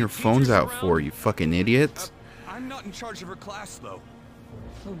pulling your phones out for, you fucking idiots? I'm not in charge of her class, though.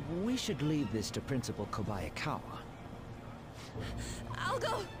 We should leave this to Principal Kobayakawa. I'll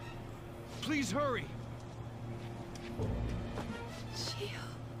go! Please hurry! Shio...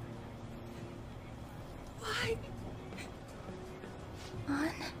 Why?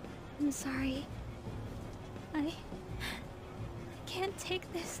 I'm sorry. I can't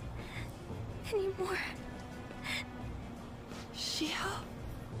take this anymore. Shiho?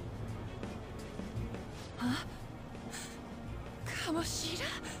 Huh? Kamoshida?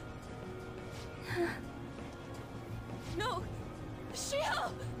 No!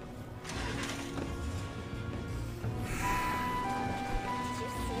 Shiho!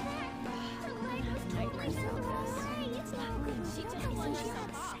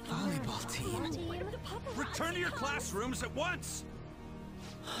 Volleyball team. Return to your classrooms at once!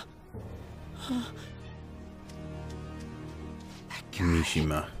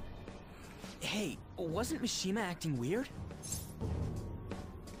 Mishima. Hey, wasn't Mishima acting weird?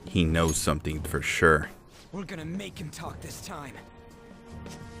 He knows something for sure. We're gonna make him talk this time.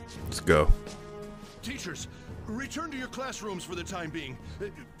 Let's go. Teachers, return to your classrooms for the time being.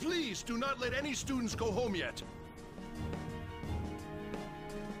 Please do not let any students go home yet.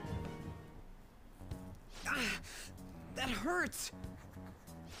 That hurts!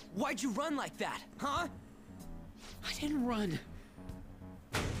 Why'd you run like that, huh? I didn't run.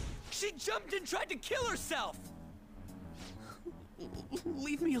 She jumped and tried to kill herself!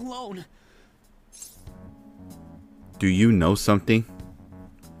 Leave me alone. Do you know something?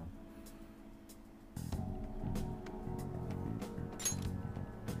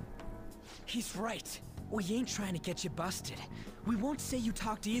 He's right. We ain't trying to get you busted. We won't say you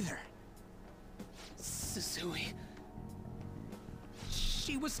talked either. Suzui.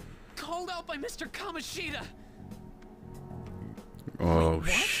 She was called out by Mr. Kamoshida. Oh, Wait,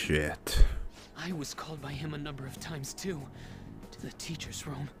 shit. I was called by him a number of times too. To the teacher's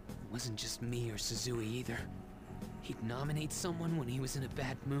room. It wasn't just me or Suzui either. He'd nominate someone when he was in a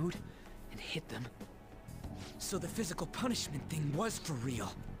bad mood and hit them. So the physical punishment thing was for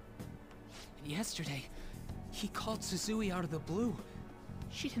real. And yesterday, he called Suzui out of the blue.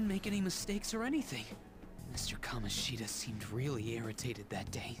 She didn't make any mistakes or anything. Mr. Kamoshida seemed really irritated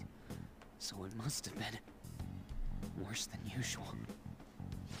that day. So it must have been worse than usual.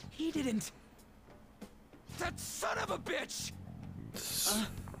 He didn't. That son of a bitch!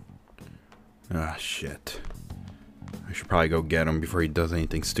 Ah, shit. I should probably go get him before he does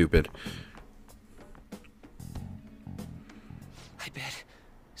anything stupid. I bet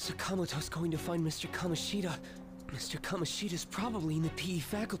Sakamoto's going to find Mr. Kamoshida. Mr. Kamoshida's probably in the PE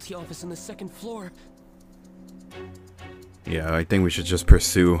faculty office on the second floor. Yeah, I think we should just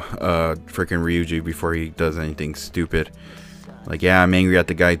pursue freaking Ryuji before he does anything stupid. Like, yeah, I'm angry at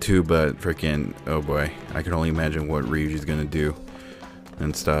the guy too, but freaking, oh boy, I can only imagine what Ryuji's gonna do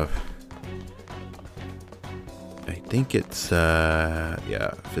and stuff. I think it's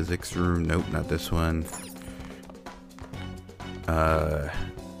yeah, physics room. Nope, not this one.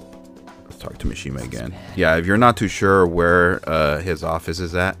 Let's talk to Mishima again. Yeah, if you're not too sure where his office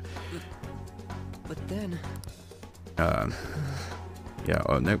is at. But then yeah,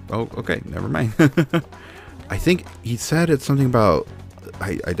 oh no, oh okay, never mind. I think he said it's something about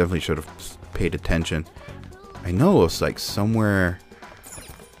I definitely should have paid attention. I know it was like somewhere.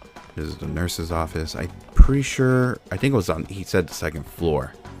 This is the nurse's office. I'm pretty sure. I think it was on. He said the second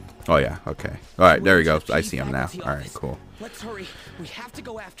floor. Oh yeah. Okay. All right. There we go. I see him now. All right. Cool. Let's hurry. We have to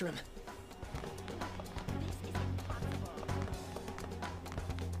go after him.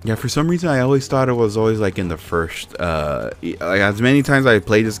 Yeah. For some reason, I always thought it was always like in the first. Like as many times I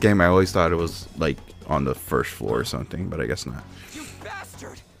played this game, I always thought it was like on the first floor or something. But I guess not. You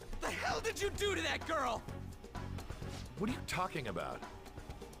bastard! The hell did you do to that girl? What are you talking about?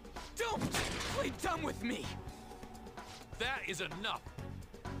 Don't play dumb with me! That is enough!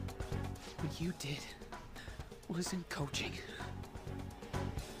 What you did wasn't coaching.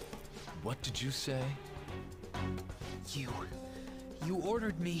 What did you say? You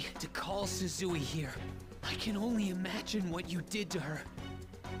ordered me to call Suzui here. I can only imagine what you did to her.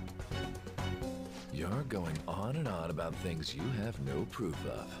 You're going on and on about things you have no proof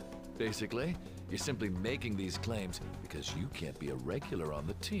of. Basically, you're simply making these claims because you can't be a regular on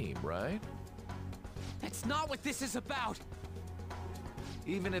the team, right? That's not what this is about!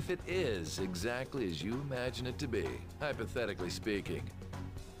 Even if it is exactly as you imagine it to be, hypothetically speaking,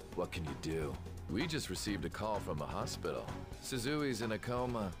 what can you do? We just received a call from the hospital. Suzui's in a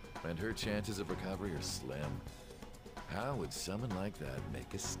coma, and her chances of recovery are slim. How would someone like that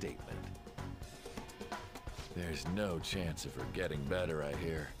make a statement? There's no chance of her getting better, I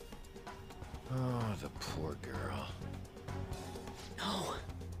hear. Oh, the poor girl. No.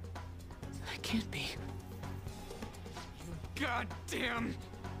 That can't be. You goddamn...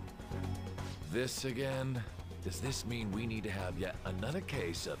 This again? Does this mean we need to have yet another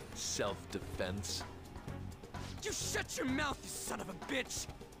case of self-defense? You shut your mouth, you son of a bitch!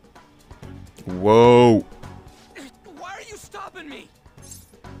 Whoa. Why are you stopping me?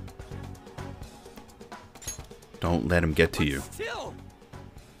 Don't let him get to you. Still.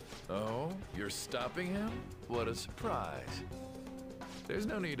 Oh, you're stopping him? What a surprise. There's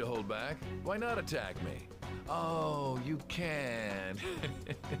no need to hold back. Why not attack me? Oh, you can.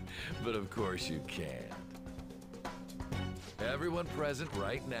 But of course you can't. Everyone present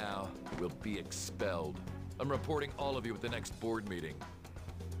right now will be expelled. I'm reporting all of you at the next board meeting.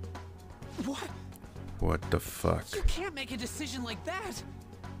 What? What the fuck? You can't make a decision like that.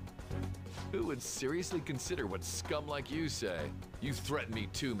 Who would seriously consider what scum like you say? You threatened me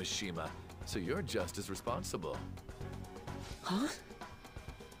too, Mishima, so you're just as responsible. Huh?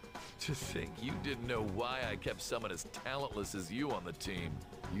 To think you didn't know why I kept someone as talentless as you on the team.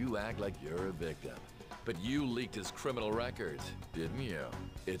 You act like you're a victim. But you leaked his criminal records, didn't you?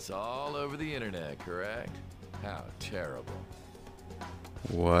 It's all over the internet, correct? How terrible.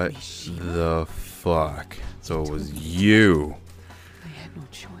 What the fuck? So it was you. I had no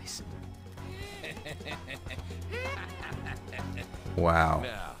choice. Wow.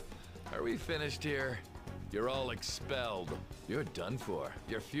 Now, are we finished here? You're all expelled. You're done for.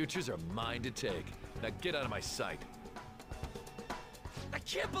 Your futures are mine to take. Now get out of my sight. I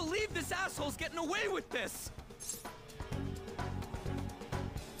can't believe this asshole's getting away with this!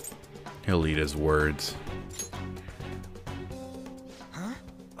 He'll eat his words. Huh?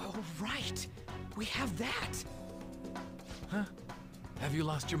 Oh, right. We have that. Huh? Have you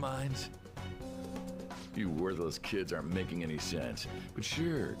lost your minds? You worthless kids aren't making any sense. But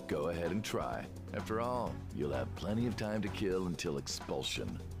sure, go ahead and try. After all, you'll have plenty of time to kill until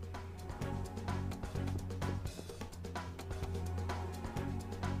expulsion.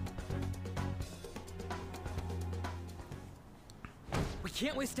 We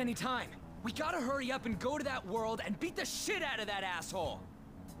can't waste any time. We gotta hurry up and go to that world and beat the shit out of that asshole.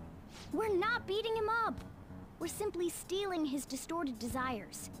 We're not beating him up. We're simply stealing his distorted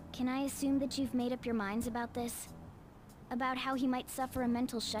desires. Can I assume that you've made up your minds about this? About how he might suffer a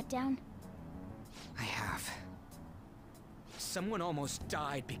mental shutdown? I have. Someone almost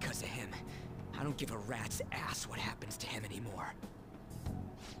died because of him. I don't give a rat's ass what happens to him anymore.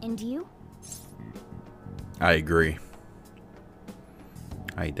 And you? I agree.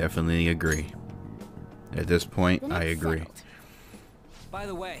 I definitely agree. At this point, I agree. Settled. By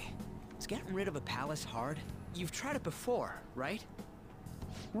the way, is getting rid of a palace hard? You've tried it before, right?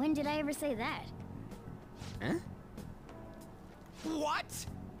 When did I ever say that? Huh? What?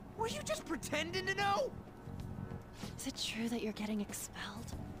 Were you just pretending to know? Is it true that you're getting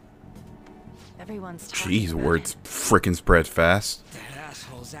expelled? Everyone's talking Jeez, about words it. frickin' spread fast. That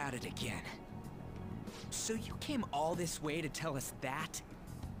asshole's at it again. So you came all this way to tell us that?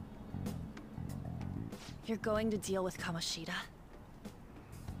 You're going to deal with Kamoshida?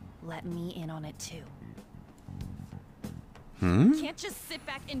 Let me in on it too. Hmm? You can't just sit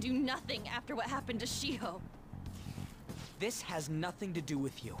back and do nothing after what happened to Shiho. This has nothing to do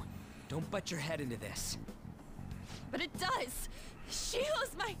with you. Don't butt your head into this. But it does!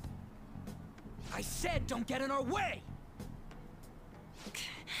 Shiho's my... I said don't get in our way!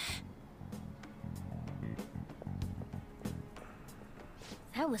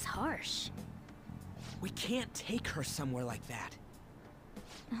 That was harsh. We can't take her somewhere like that.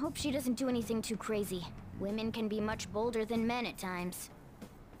 I hope she doesn't do anything too crazy. Women can be much bolder than men at times.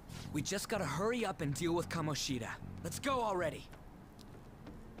 We just gotta hurry up and deal with Kamoshida. Let's go already.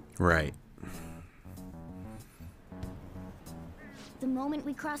 Right. The moment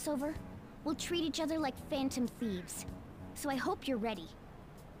we cross over, we'll treat each other like phantom thieves. So I hope you're ready.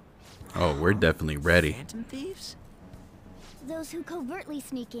 Oh, we're definitely ready. Phantom thieves? Those who covertly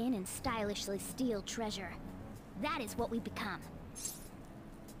sneak in and stylishly steal treasure. That is what we become.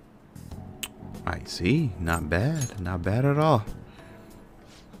 I see. Not bad. Not bad at all.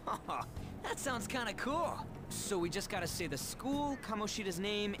 That sounds kinda cool. So we just gotta say the school, Kamoshida's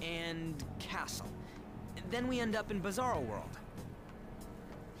name, and castle. Then we end up in Bizarro World.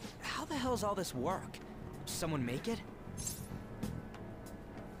 How the hell's all this work? Someone make it?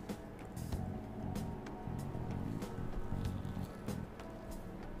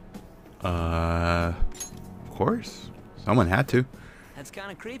 Of course. Someone had to. That's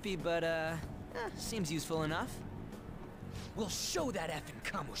kinda creepy, but seems useful enough. We'll show that effing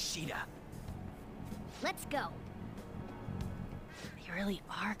Kamoshida. Let's go. They really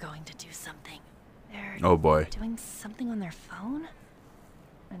are going to do something. They're Oh boy. doing something on their phone?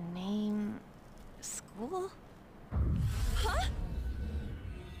 A name... school? Huh?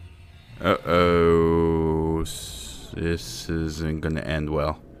 Uh-oh. This isn't gonna end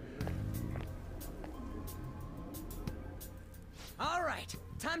well. Alright,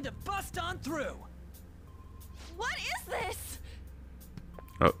 time to bust on through. What is this?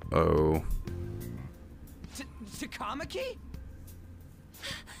 Uh-oh. Takamaki?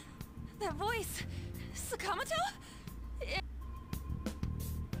 That voice. Sakamoto?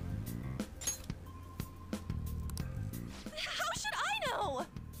 How should I know?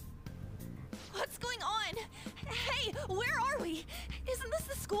 What's going on? Hey, where are we? Isn't this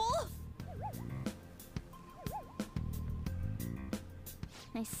the school?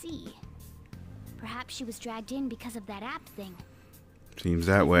 I see. Perhaps she was dragged in because of that app thing. Seems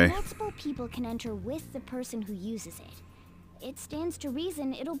that way. Multiple people can enter with the person who uses it. It stands to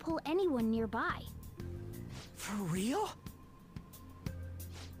reason it'll pull anyone nearby. For real?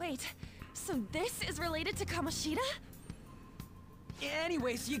 Wait, so this is related to Kamoshida?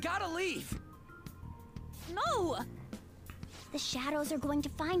 Anyways, you gotta leave. No! The shadows are going to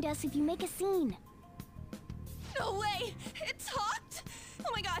find us if you make a scene. No way! It talked!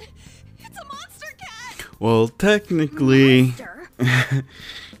 Oh my god! It's a monster cat! Well, technically... Monster?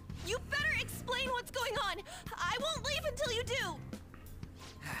 You better explain what's going on! I won't leave until you do!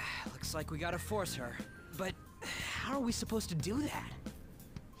 Looks like we gotta force her. But how are we supposed to do that?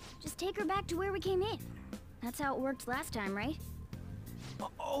 Just take her back to where we came in. That's how it worked last time, right?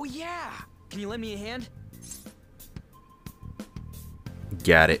 Oh yeah! Can you lend me a hand?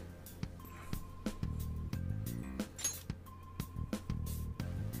 Got it.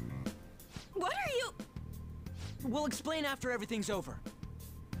 What are you? We'll explain after everything's over.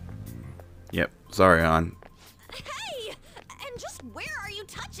 Yep. Sorry, On. Hey! And just where are you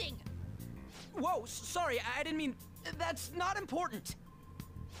touching? Whoa, sorry, I didn't mean... That's not important.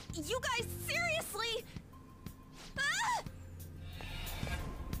 You guys, seriously? Ah!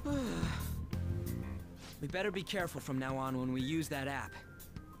 We better be careful from now on when we use that app.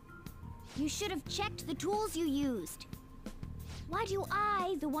 You should have checked the tools you used. Why do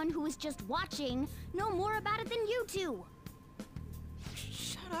I, the one who was just watching, know more about it than you two?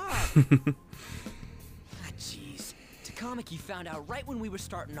 Shut up! Jeez. Takamaki found out right when we were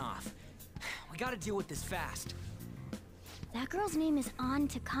starting off. We gotta deal with this fast. That girl's name is An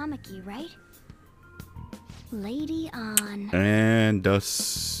Takamaki, right? Lady An. And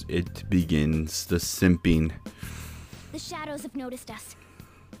thus it begins, the simping. The shadows have noticed us.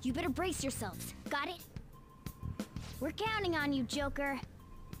 You better brace yourselves. Got it? We're counting on you, Joker.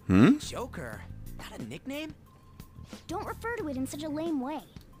 Joker? That a nickname? Don't refer to it in such a lame way.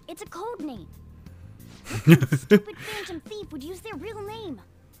 It's a code name. What stupid phantom thief would use their real name?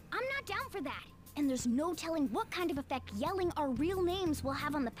 I'm not down for that. And there's no telling what kind of effect yelling our real names will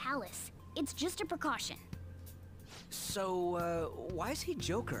have on the palace. It's just a precaution. So, why is he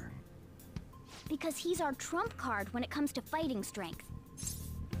Joker? Because he's our trump card when it comes to fighting strength.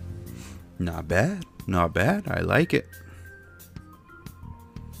 Not bad. Not bad. I like it.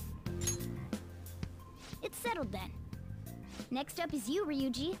 It's settled then. Next up is you,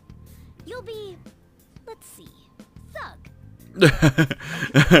 Ryuji. You'll be... let's see... Thug. Yeah,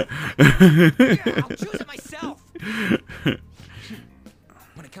 I'll choose it myself!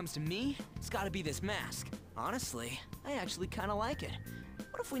 When it comes to me, it's gotta be this mask. Honestly, I actually kinda like it.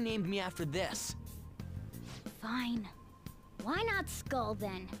 What if we named me after this? Fine. Why not Skull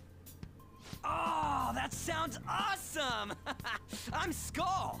then? Oh, that sounds awesome! I'm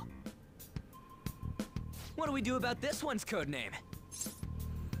Skull! What do we do about this one's code name?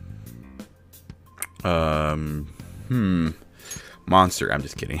 Monster. I'm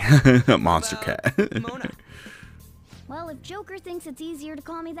just kidding. Monster Cat. Mona. Well, if Joker thinks it's easier to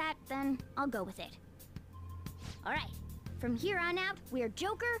call me that, then I'll go with it. Alright. From here on out, we're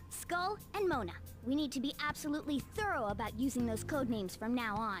Joker, Skull, and Mona. We need to be absolutely thorough about using those code names from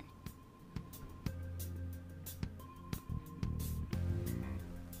now on.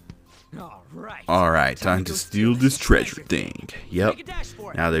 Alright, time to steal this treasure thing. Yep.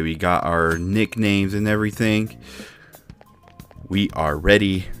 Now that we got our nicknames and everything, we are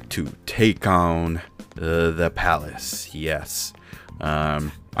ready to take on the palace. Yes. I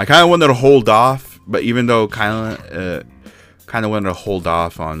kind of wanted to hold off, but even though kind of wanted to hold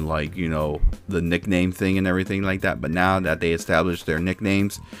off on, like, you know, the nickname thing and everything like that. But now that they established their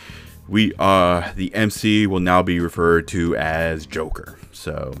nicknames, the MC will now be referred to as Joker.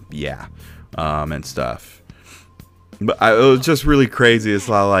 So yeah, and stuff. But it was just really crazy. It's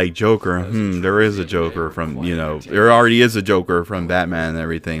not like Joker. There is a Joker from, you know, there already is a Joker from Batman and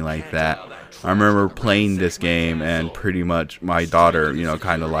everything like that. I remember playing this game, and pretty much my daughter, you know,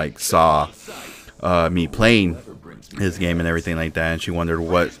 kind of like saw me playing his game and everything like that, and she wondered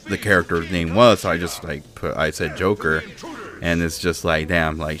what the character's name was. So I just I said Joker, and it's just like,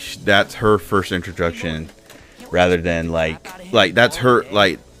 damn, like that's her first introduction, rather than like that's her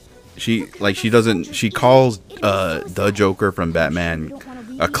she calls the Joker from Batman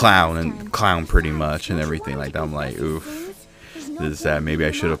a clown pretty much and everything like that. I'm like, oof. This is that. Maybe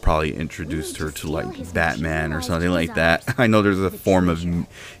I should have probably introduced her to like Batman or something like that. I know there's a form of,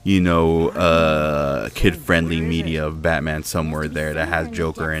 you know, kid-friendly media of Batman somewhere there that has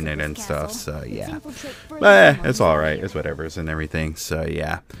Joker in it and stuff. So yeah, but it's all right. It's whatever's and everything. So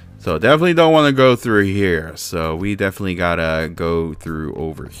yeah. So definitely don't want to go through here. So we definitely gotta go through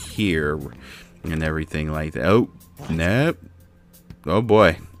over here and everything like that. Oh, nope. Oh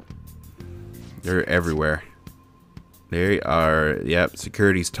boy, they're everywhere. They are, yep,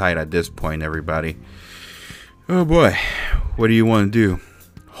 security's tight at this point, everybody. Oh boy, what do you want to do?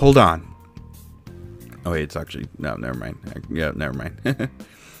 Hold on. Oh wait, it's actually, no, never mind. Yeah, never mind.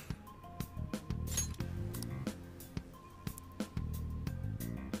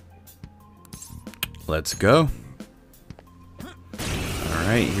 Let's go.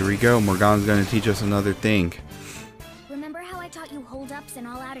 Alright, here we go. Morgana's gonna teach us another thing. Remember how I taught you hold-ups and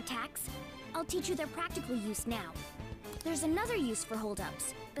all-out attacks? I'll teach you their practical use now. There's another use for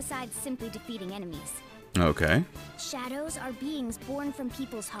hold-ups, besides simply defeating enemies. Okay. Shadows are beings born from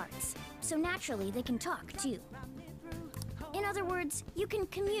people's hearts, so naturally they can talk too. In other words, you can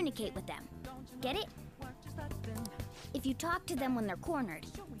communicate with them. Get it? If you talk to them when they're cornered,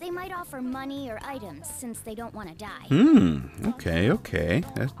 they might offer money or items since they don't want to die. Okay.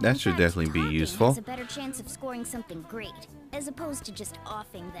 That should definitely be useful. Has a better chance of scoring something great, as opposed to just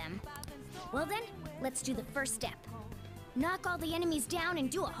offing them. Well then, let's do the first step. Knock all the enemies down and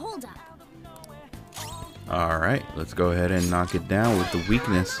do a hold-up. Alright, let's go ahead and knock it down with the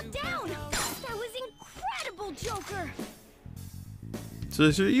weakness. Down! That was incredible, Joker! So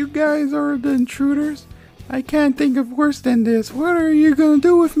you guys are the intruders? I can't think of worse than this. What are you gonna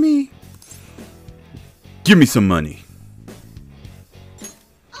do with me? Give me some money.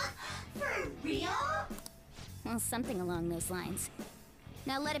 For real? Well, something along those lines.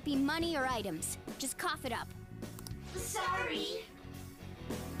 Now let it be money or items. Just cough it up. Sorry.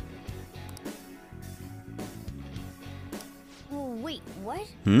 Oh, wait, what?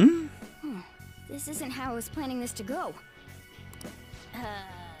 This isn't how I was planning this to go.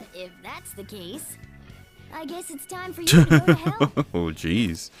 If that's the case, I guess it's time for you to go to hell. Oh,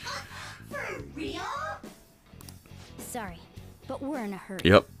 jeez. For real? Sorry, but we're in a hurry.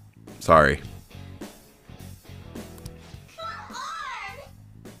 Yep. Sorry. Come on!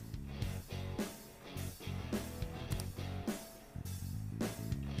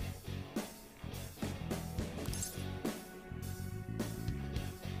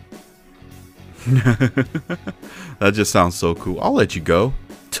 That just sounds so cool. I'll let you go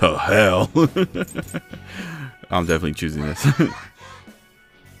to hell. I'm definitely choosing this.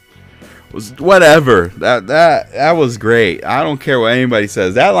 Whatever. That was great. I don't care what anybody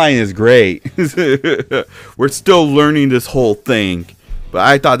says. That line is great. We're still learning this whole thing, but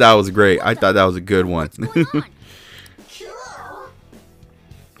I thought that was great. I thought that was a good one.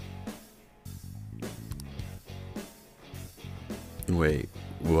 Wait,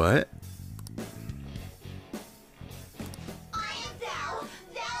 what?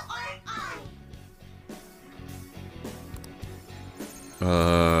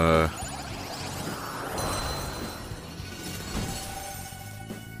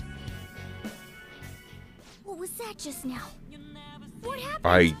 What was that just now? What happened?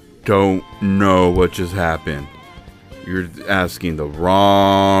 I don't know what just happened. You're asking the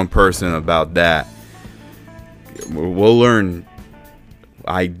wrong person about that. We'll learn.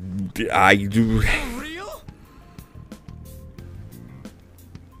 I do.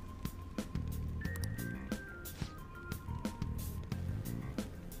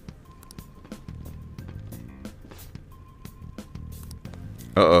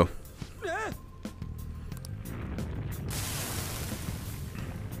 Uh-oh.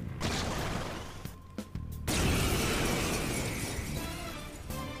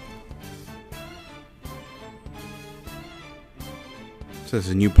 There's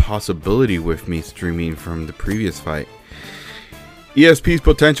a new possibility with me streaming from the previous fight. ESP's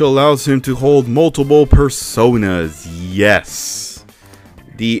potential allows him to hold multiple personas. Yes.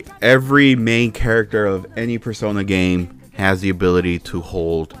 Every main character of any Persona game has the ability to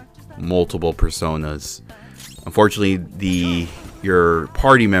hold multiple personas. Unfortunately, your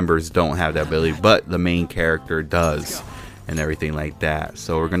party members don't have that ability, but the main character does and everything like that.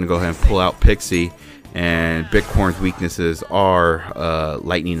 So we're going to go ahead and pull out Pixie. And Bighorn's weaknesses are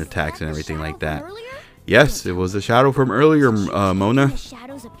lightning attacks and everything like that. Yes, it was a shadow from earlier, Mona.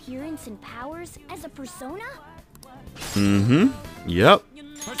 Shadow's appearance and powers as a persona? Yep.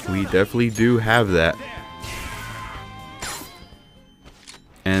 We definitely do have that.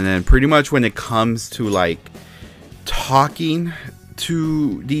 And then pretty much when it comes to like talking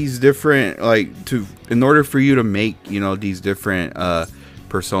to these different, in order for you to make, you know, these different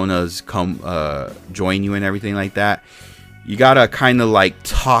personas come join you and everything like that, you gotta kind of like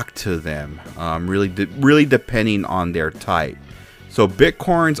talk to them, really depending on their type. So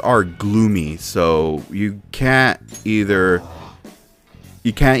Bitcorns are gloomy, so you can't either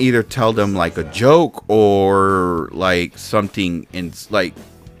tell them like a joke or like something in like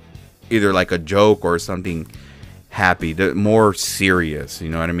either like a joke or something happy. The more serious, you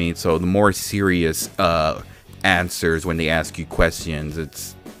know what I mean? So the more serious answers when they ask you questions,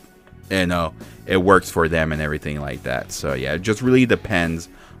 it's, you know, it works for them and everything like that. So yeah, it just really depends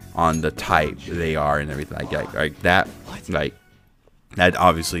on the type they are and everything like that. Like that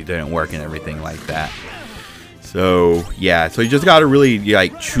obviously didn't work and everything like that. So yeah, so you just gotta really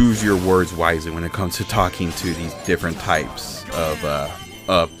like choose your words wisely when it comes to talking to these different types of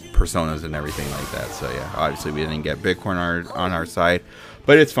personas and everything like that. So yeah, obviously we didn't get Bitcorn on our side,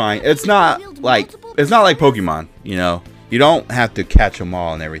 but it's fine. It's not like Pokemon, you know. You don't have to catch them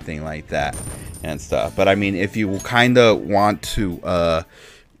all and everything like that and stuff. But I mean, if you kind of want to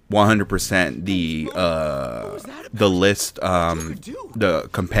 100% the list, the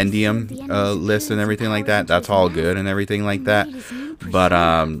compendium list and everything like that, that's all good and everything like that. But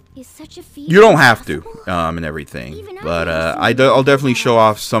you don't have to and everything. But I'll definitely show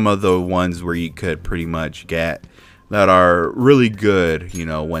off some of the ones where you could pretty much get that are really good, you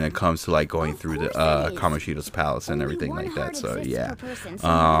know, when it comes to like going through the Kamoshida's palace and everything like that. So yeah,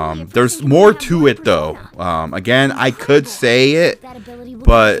 there's more to it though. Again, I could say it,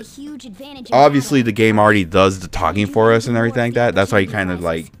 but obviously the game already does the talking for us and everything like that. That's why you kind of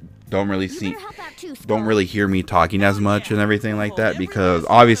like don't really hear me talking as much and everything like that, because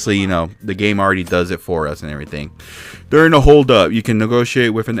obviously, you know, the game already does it for us and everything. During a hold up, you can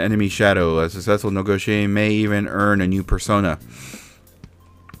negotiate with an enemy shadow. A successful negotiation may even earn a new persona.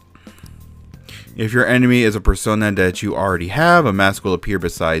 If your enemy is a persona that you already have, a mask will appear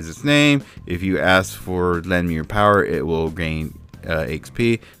beside its name. If you ask for lend me your power, it will gain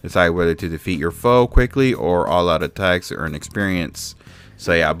XP. Decide whether to defeat your foe quickly or all out attacks to earn experience.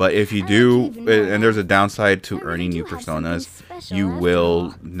 So yeah, but if you do, and there's a downside to earning new personas, you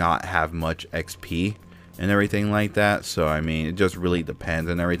will not have much XP and everything like that. So I mean, it just really depends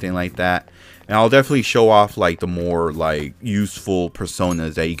and everything like that. And I'll definitely show off like the more like useful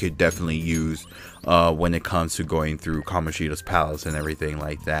personas that you could definitely use when it comes to going through Kamoshida's palace and everything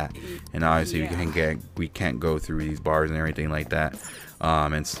like that. And obviously we can't go through these bars and everything like that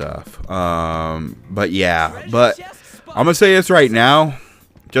and stuff. But yeah, but I'm gonna say this right now,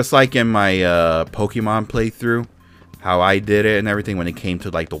 just like in my Pokemon playthrough, how I did it and everything when it came to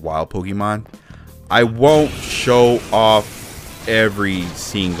like the wild Pokemon, I won't show off every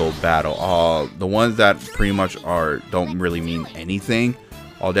single battle. The ones that pretty much don't really mean anything,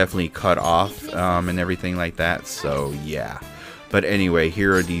 I'll definitely cut off and everything like that. So yeah, but anyway,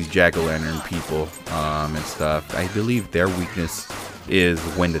 here are these jack-o'-lantern people and stuff. I believe their weakness is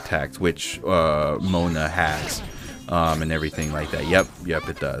wind attacks, which Mona has and everything like that. Yep,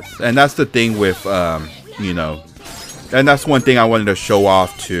 it does. And that's the thing with you know, and that's one thing I wanted to show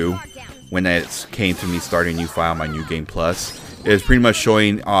off too when it came to me starting a new file, my New Game Plus, is pretty much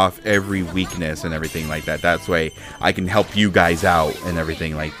showing off every weakness and everything like that. That's way I can help you guys out and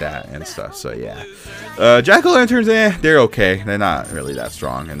everything like that and stuff. So yeah, jack-o'-lanterns, they're okay. They're not really that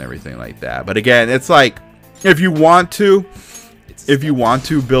strong and everything like that. But again, it's like if you want to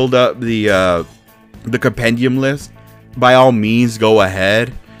build up the compendium list, by all means go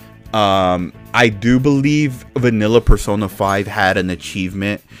ahead. I do believe Vanilla Persona 5 had an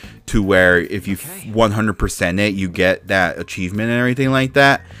achievement to where if you 100% it, you get that achievement and everything like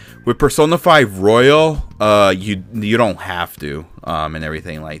that. With Persona 5 Royal, you don't have to and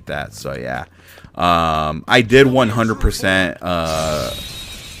everything like that. So yeah, I did 100%.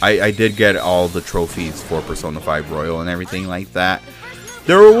 I did get all the trophies for Persona 5 Royal and everything like that.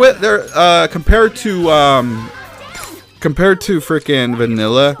 Compared to freaking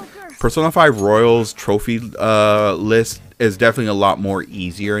Vanilla, Persona 5 Royal's trophy list is definitely a lot more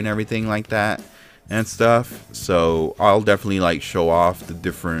easier and everything like that and stuff. So I'll definitely like show off the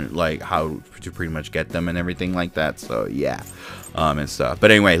different like how to pretty much get them and everything like that. So yeah, and stuff. But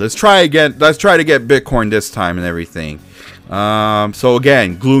anyway, let's try again. Let's try to get Bitcorn this time and everything. So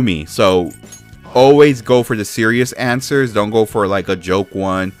again, gloomy. So always go for the serious answers. Don't go for like a joke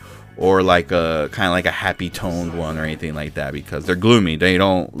one or like a kind of like a happy toned one or anything like that, because they're gloomy. They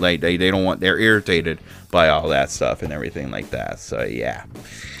don't like they don't want, they're irritated by all that stuff and everything like that. So yeah,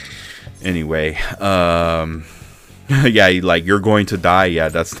 anyway, yeah, like you're going to die, yeah,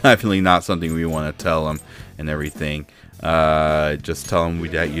 that's definitely not something we want to tell them and everything. Just tell them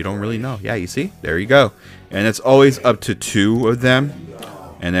that you don't really know. Yeah, you see? There you go. And it's always up to 2 of them.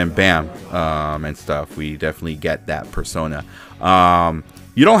 And then bam, and stuff. We definitely get that persona.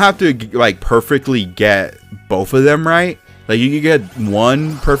 You don't have to like perfectly get both of them right. Like you can get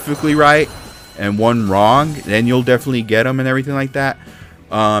one perfectly right and one wrong, then you'll definitely get them and everything like that,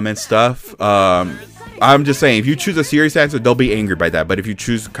 and stuff. I'm just saying, if you choose a serious answer, they'll be angry by that. But if you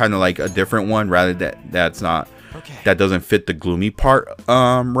choose kind of like a different one, rather that doesn't fit the gloomy part,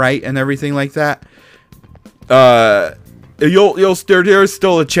 right, and everything like that, there's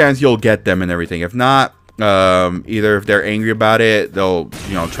still a chance you'll get them and everything. If not, either if they're angry about it, they'll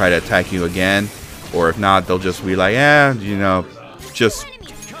try to attack you again, or if not, they'll just be like, just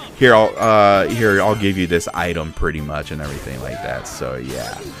here, I'll give you this item pretty much and everything like that. So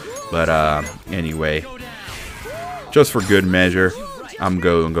yeah, but anyway, just for good measure, I'm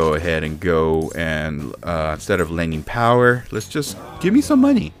going to go ahead and instead of lending power, let's just give me some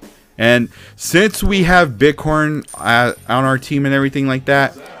money. And since we have Bighorn on our team and everything like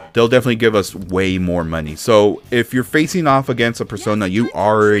that, they'll definitely give us way more money. So if you're facing off against a persona you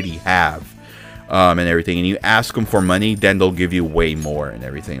already have, and everything, and you ask them for money, then they'll give you way more and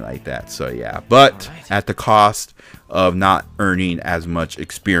everything like that. So yeah, but at the cost of not earning as much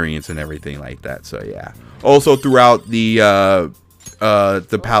experience and everything like that. So yeah. Also throughout the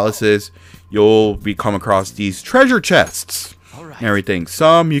palaces, you'll come across these treasure chests and everything.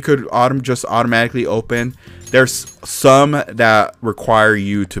 Some you could just automatically open. There's some that require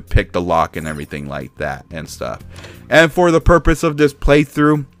you to pick the lock and everything like that and stuff. And for the purpose of this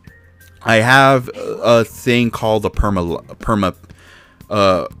playthrough, I have a thing called the perma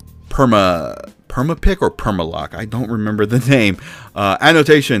pick or permalock. I don't remember the name.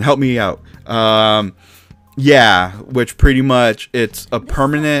 Annotation, help me out. Yeah, which pretty much it's a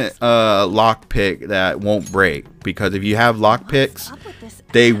permanent lock pick that won't break, because if you have lock picks,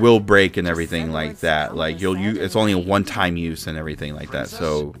 they will break and everything like that. Like it's only a one-time use and everything like that.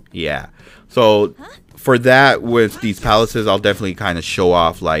 So yeah, so for that, with these palaces, I'll definitely kind of show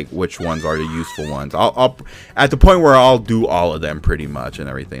off like which ones are the useful ones. I'll at the point where I'll do all of them pretty much and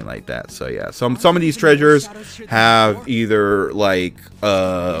everything like that. So yeah, some of these treasures have either like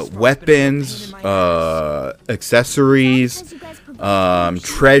weapons, accessories,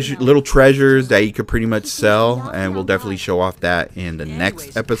 little treasures that you could pretty much sell, and we'll definitely show off that in the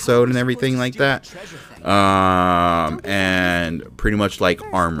next episode and everything like that. And pretty much like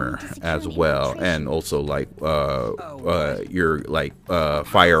armor as well, and also like your like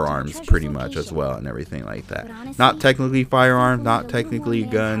firearms pretty much as well and everything like that. Not technically firearms, not technically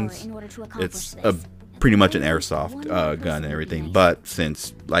guns. It's pretty much an airsoft gun and everything, but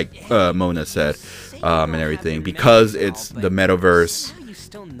since like Mona said, and everything, because it's the metaverse,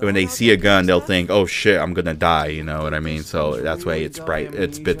 when they see a gun, they'll think, oh shit, I'm gonna die, you know what I mean? So that's why it's bright,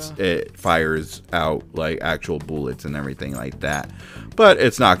 it fires out like actual bullets and everything like that. But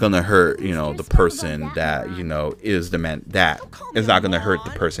it's not gonna hurt, the person that, is the man. That is not gonna hurt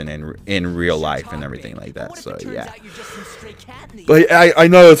the person in real life and everything like that. So yeah. But I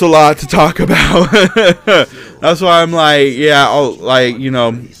know it's a lot to talk about. That's why I'm like, yeah, I'll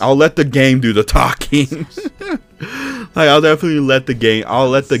let the game do the talking. Like I'll definitely let the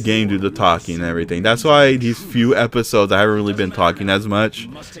game do the talking and everything. That's why these few episodes I haven't really been talking as much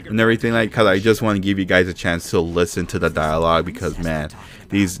and everything, like, because I just want to give you guys a chance to listen to the dialogue, because man,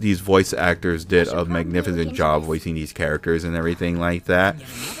 these voice actors did a magnificent job voicing these characters and everything like that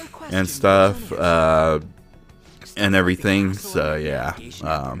and stuff, and everything. So yeah,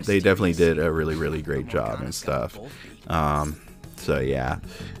 they definitely did a really, really great job and stuff. So yeah,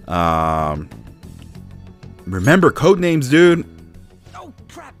 remember code names, dude.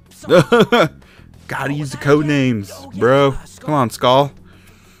 Gotta use the code names, bro. Come on, Skull.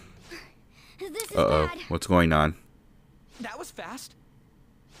 Uh-oh, what's going on? That was fast.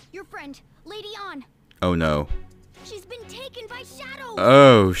 Your friend, Lady On. Oh no. She's been taken by shadows.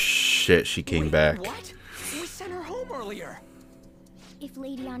 Oh shit, she came back. What? We sent her home earlier. If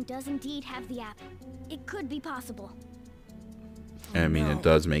Lady On does indeed have the app, it could be possible. I mean, it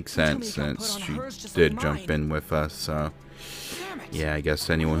does make sense since she did jump in with us, so yeah, I guess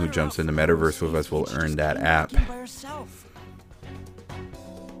anyone who jumps in the metaverse with us will earn that app.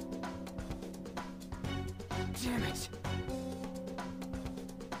 Damn it.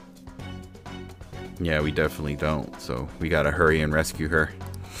 Yeah, we definitely don't, so we gotta hurry and rescue her.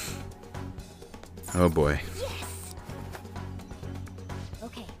 Oh boy. Yes.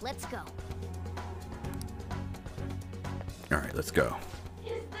 Okay, let's go. Alright, let's go.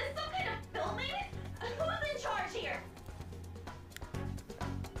 Is this some kind of filming? Who's in charge here?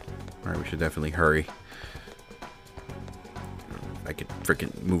 Alright, we should definitely hurry. I could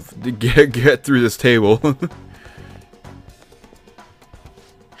freaking move to get through this table.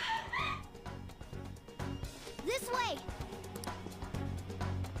 This way.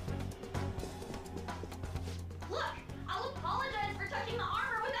 Look, I'll apologize for touching the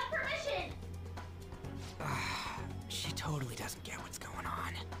armor without permission. She totally doesn't get what's going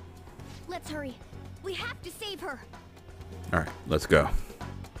on. Let's hurry. We have to save her. All right, let's go.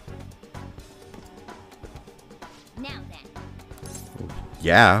 Now then.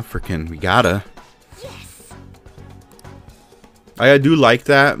 Yeah, freaking, we gotta. Yes. I do like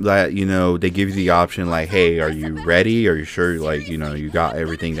that you know, they give you the option like, hey, are you ready? Are you sure, like, you know, you got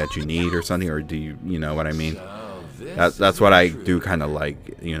everything that you need or something, or do you know what I mean? That's what I do kind of like,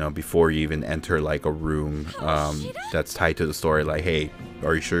 you know, before you even enter like a room that's tied to the story, like, hey,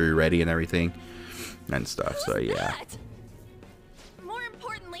 are you sure you're ready and everything and stuff. So yeah. More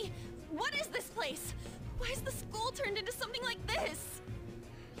importantly, what is this place? Why is the school turned into something like this?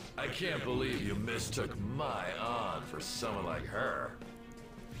 I can't believe you mistook my aunt for someone like her.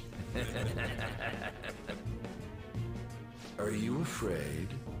 Are you afraid?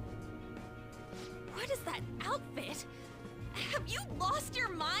 What is that outfit? Have you lost your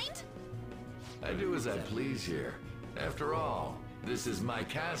mind? I do as I please here. After all, this is my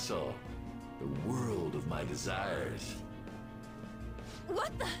castle. The world of my desires.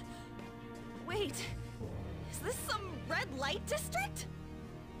 What the? Wait, is this some red light district?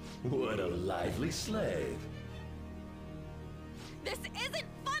 What a lively slave. This isn't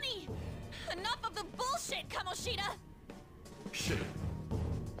funny! Enough of the bullshit, Kamoshida!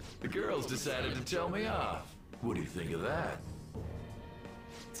 The girls decided to tell me off. What do you think of that?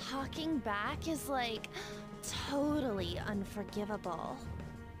 Talking back is like totally unforgivable.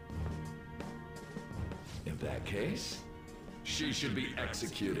 In that case, she should be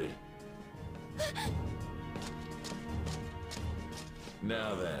executed.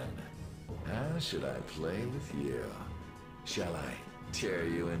 Now then, how should I play with you? Shall I tear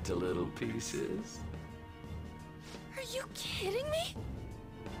you into little pieces? Are you kidding me?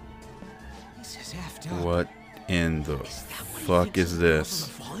 This is effed up. What in the fuck is this?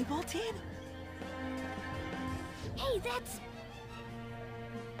 Volleyball team? Hey, that's...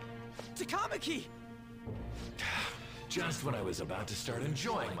 Takamaki! Just when I was about to start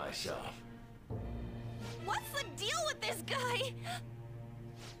enjoying myself. What's the deal with this guy?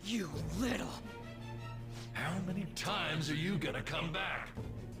 You little... How many times are you gonna come back?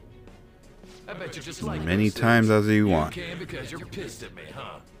 I bet you just like Many those times things. as you want. You came because you're pissed at me,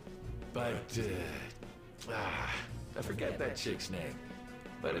 huh? But, I forget that chick's name.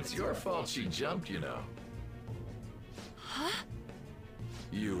 But it's your fault she jumped, you know. Huh?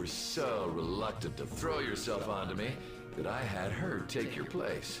 You were so reluctant to throw yourself onto me that I had her take your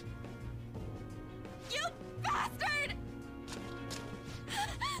place. You bastard!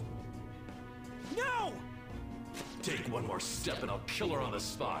 No! Take one more step and I'll kill her on the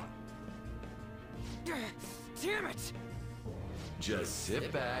spot. Damn it! Just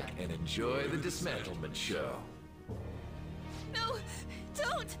sit back and enjoy the dismantlement show. No,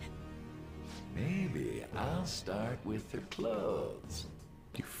 don't! Maybe I'll start with her clothes.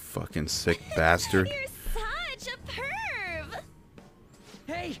 You fucking sick bastard. You're such a perv!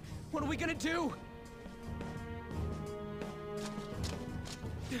 Hey, what are we gonna do?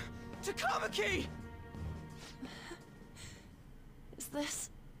 Takamaki! Is this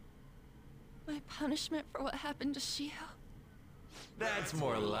my punishment for what happened to Shio? That's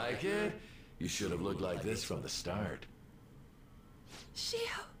more like it. You should have looked like this from the start. Shio,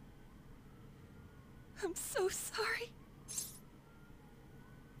 I'm so sorry.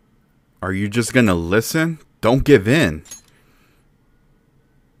 Are you just gonna listen? Don't give in.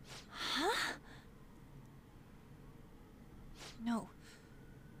 Huh? No,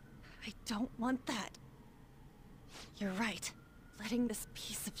 I don't want that. You're right. Letting this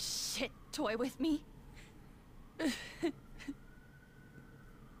piece of shit toy with me.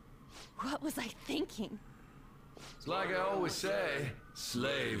 What was I thinking? It's like I always say,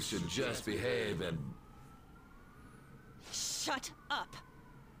 slaves should just behave and... Shut up!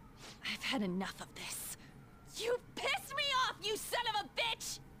 I've had enough of this. You pissed me off, you son of a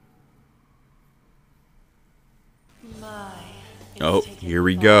bitch! My, Oh, here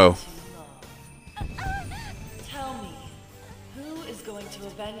we go. tell me, who is going to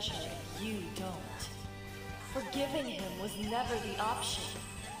avenge him if you don't? Forgiving him was never the option.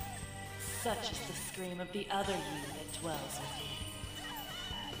 Such is the scream of the other you that dwells within.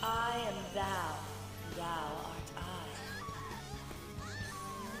 I am thou, thou art I.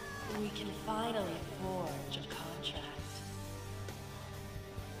 We can finally forge a contract.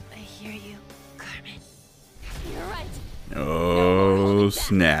 I hear you, Carmen. You're right. Oh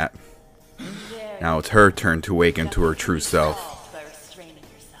snap. Now it's her turn to awaken to her true self. By restraining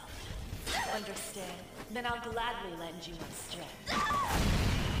yourself. Understand? Then I'll gladly lend you my strength.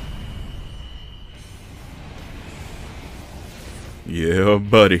 Yeah,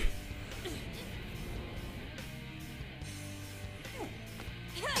 buddy.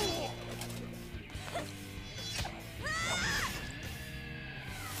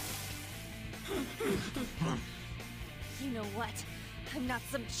 You know what? I'm not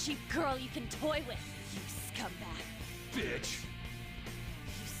some cheap girl you can toy with, you scumbag. Bitch!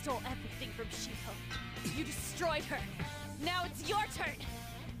 You stole everything from Shiho. You destroyed her. Now it's your turn.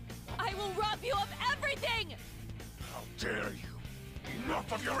 I will rob you of everything! How dare you!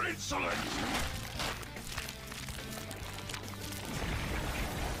 Enough of your insolence!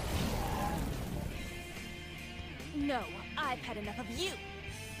 No, I've had enough of you.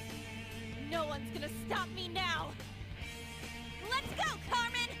 No one's gonna stop me now. Let's go,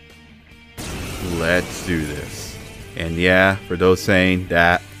 Carmen! Let's do this. And yeah, for those saying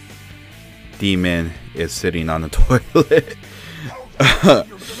that demon is sitting on the toilet.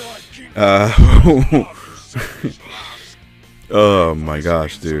 Oh my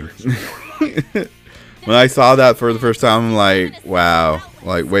gosh, dude. When I saw that for the first time, I'm like, wow.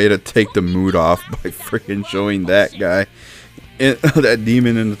 Like, way to take the mood off by freaking showing that guy, that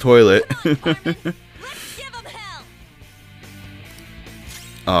demon in the toilet.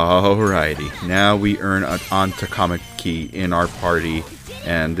 Alrighty, now we earn an Ontakama key in our party,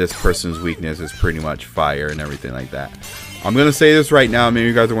 and this person's weakness is pretty much fire and everything like that. I'm gonna say this right now. Maybe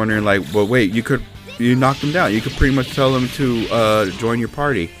you guys are wondering, like, well, wait, you knocked them down. You could pretty much tell them to join your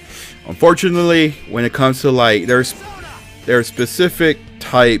party. Unfortunately, when it comes to like, there are specific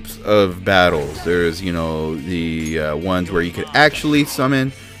types of battles. There's, you know, the ones where you could actually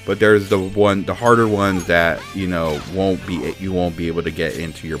summon, but there's the harder ones that, you know, you won't be able to get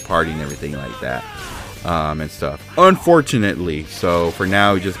into your party and everything like that, and stuff. Unfortunately, so for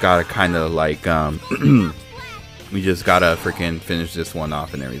now we just gotta kind of like we just gotta freaking finish this one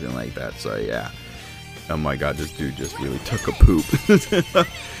off and everything like that. So yeah. Oh my god, this dude just really took a poop.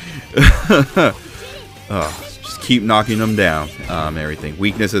 Oh, just keep knocking them down. Everything.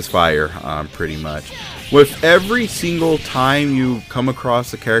 Weakness is fire, pretty much. With every single time you come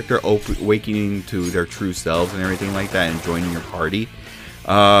across a character awakening to their true selves and everything like that and joining your party,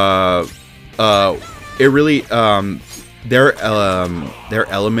 it really, their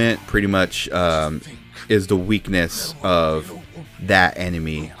element pretty much is the weakness of that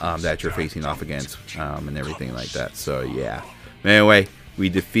enemy that you're facing off against, and everything like that. So yeah. Anyway, we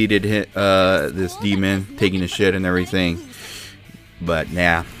defeated this demon, taking a shit and everything. But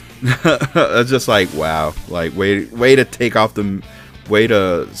nah, it's just like, wow, like way to take off the, way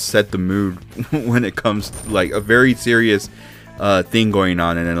to set the mood when it comes to like a very serious thing going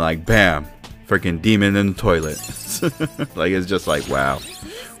on, and then like bam, freaking demon in the toilet. Like, it's just like, wow,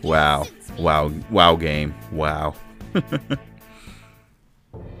 game, wow.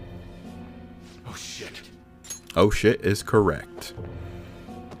 Oh shit is correct.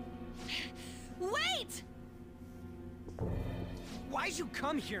 Wait! Why'd you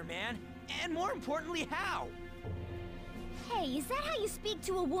come here, man? And more importantly, how? Hey, is that how you speak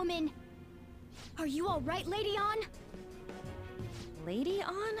to a woman? Are you alright, Lady On? Lady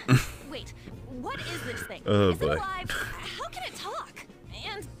On? Wait, what is this thing? Oh, is it boy. alive? How can it talk?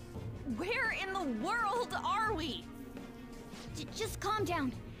 And where in the world are we? Just calm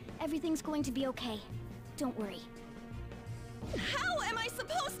down. Everything's going to be okay. Don't worry. How am I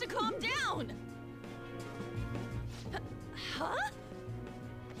supposed to calm down? Huh?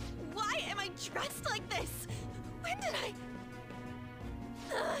 Why am I dressed like this? When did I...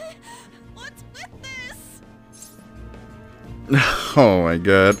 what's with this? Oh my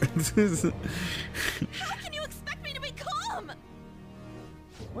god. How can you expect me to be calm?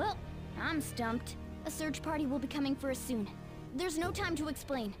 Well, I'm stumped. A search party will be coming for us soon. There's no time to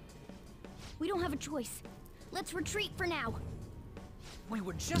explain. We don't have a choice. Let's retreat for now. We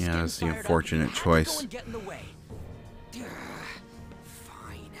were just Yeah, that's the fired up. unfortunate Had to choice. go and get in the way.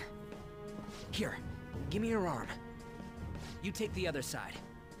 Fine. Here, give me your arm. You take the other side.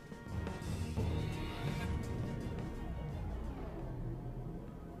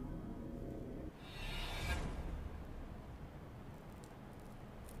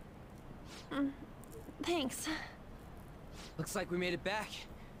 Thanks. Looks like we made it back.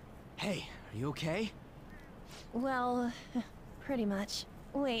 Hey, are you okay? Well, pretty much.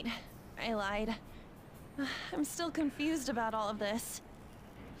 Wait, I lied. I'm still confused about all of this.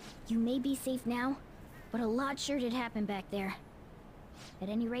 You may be safe now, but a lot sure did happen back there. At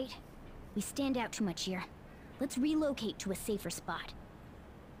any rate, we stand out too much here. Let's relocate to a safer spot.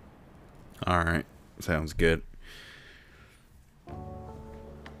 Alright, sounds good.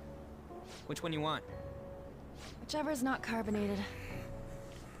 Which one you want? Whichever's not carbonated.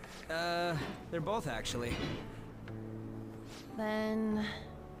 They're both actually. Then...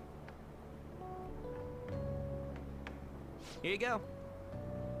 Here you go.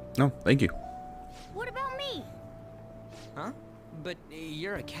 No, thank you. What about me? Huh? But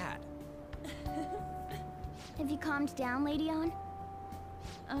you're a cat. Have you calmed down, Lady On?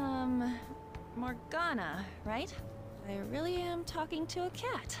 Morgana, right? I really am talking to a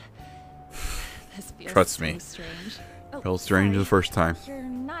cat. This feels Trust so me. strange. Oh, Felt strange the first time. You're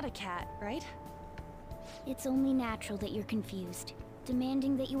not a cat, right? It's only natural that you're confused.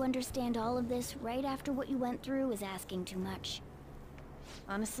 Demanding that you understand all of this right after what you went through is asking too much.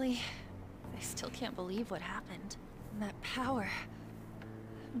 Honestly, I still can't believe what happened. And that power.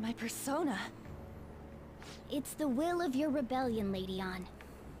 My persona. It's the will of your rebellion, Lady On.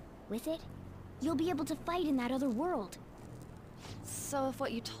 With it, you'll be able to fight in that other world. So if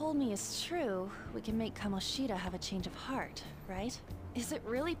what you told me is true, we can make Kamoshida have a change of heart, right? Is it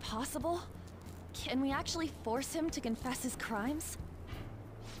really possible? Can we actually force him to confess his crimes?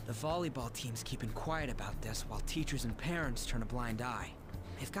 The volleyball team's keeping quiet about this while teachers and parents turn a blind eye.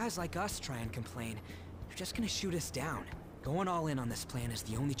 If guys like us try and complain, they're just gonna shoot us down. Going all in on this plan is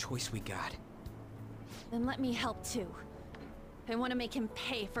the only choice we got. Then let me help too. I want to make him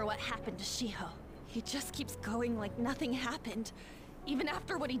pay for what happened to Shiho. He just keeps going like nothing happened, even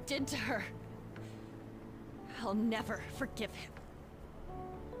after what he did to her. I'll never forgive him.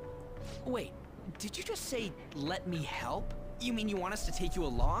 Wait, did you just say, let me help? You mean you want us to take you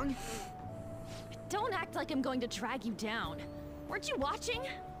along? Don't act like I'm going to drag you down. Weren't you watching?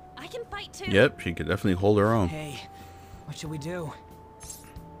 I can fight too. Yep, she could definitely hold her own. Hey, what should we do?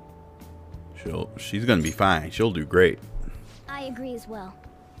 She's gonna be fine. She'll do great. I agree as well.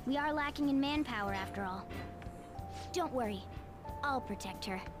 We are lacking in manpower after all. Don't worry. I'll protect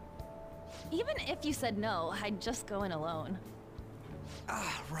her. Even if you said no, I'd just go in alone.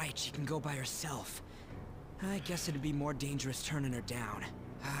 Ah, right, she can go by herself. I guess it'd be more dangerous turning her down.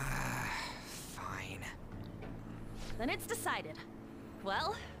 Ah, fine. Then it's decided.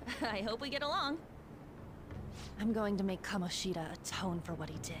 Well, I hope we get along. I'm going to make Kamoshida atone for what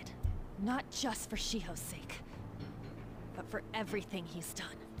he did. Not just for Shiho's sake, but for everything he's done.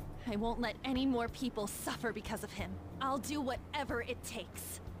 I won't let any more people suffer because of him. I'll do whatever it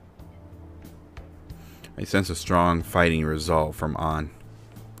takes. I sense a strong fighting resolve from An.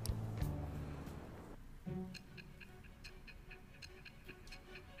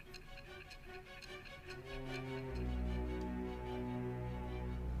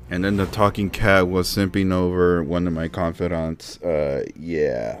 And then the talking cat was simping over one of my confidants.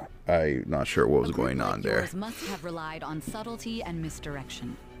 Yeah, I'm not sure what was going on there. Yours must have relied on subtlety and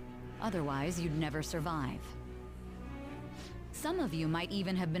misdirection. Otherwise, you'd never survive. Some of you might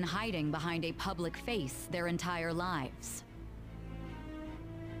even have been hiding behind a public face their entire lives.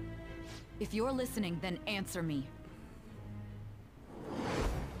 If you're listening, then answer me.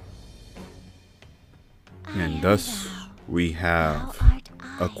 And thus, we have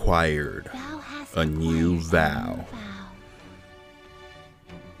acquired a new vow.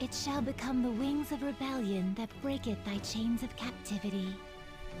 It shall become the wings of rebellion that breaketh thy chains of captivity.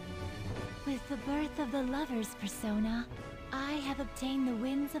 With the birth of the lover's persona, I have obtained the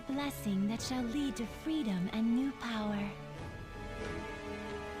winds of blessing that shall lead to freedom and new power.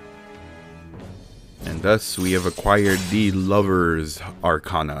 And thus, we have acquired the Lover's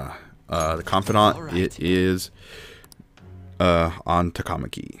Arcana. The Confidant, right. It is on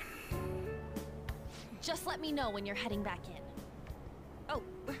Takamaki. Just let me know when you're heading back in. Oh,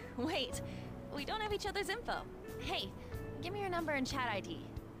 wait. We don't have each other's info. Hey, give me your number and chat ID.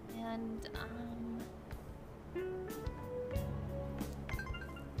 And,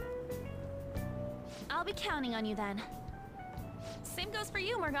 I'll be counting on you then. Same goes for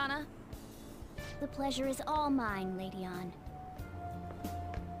you, Morgana. The pleasure is all mine, Lady On.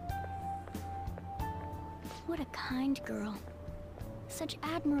 What a kind girl. Such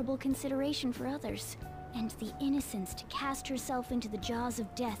admirable consideration for others. And the innocence to cast herself into the jaws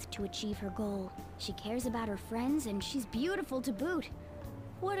of death to achieve her goal. She cares about her friends, and she's beautiful to boot.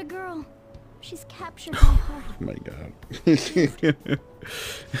 What a girl. She's captured my heart. Oh my god.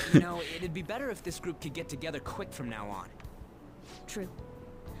 You know, it'd be better if this group could get together quick from now on. True.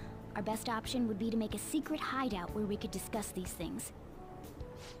 Our best option would be to make a secret hideout where we could discuss these things.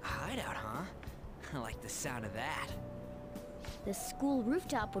 A hideout, huh? I like the sound of that. The school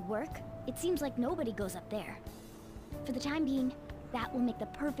rooftop would work. It seems like nobody goes up there. For the time being, that will make the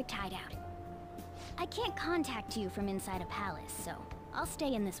perfect hideout. I can't contact you from inside a palace, so I'll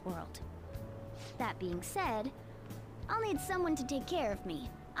stay in this world. That being said, I'll need someone to take care of me.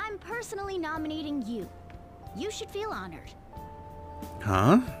 I'm personally nominating you. You should feel honored.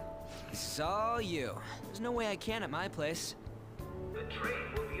 Huh? It's all you. There's no way I can at my place.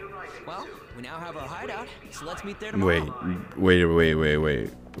 Well, we now have our hideout, so let's meet there tomorrow. Wait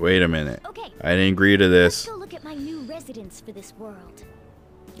a minute. Okay. I didn't agree to this. Let's go look at my new residence for this world.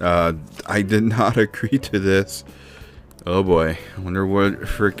 I did not agree to this. Oh boy. I wonder what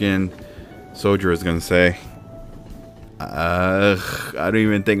freaking Soldier is gonna say. I don't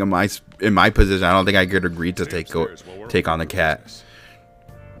even think in my position, I don't think I could agree to take on the cat.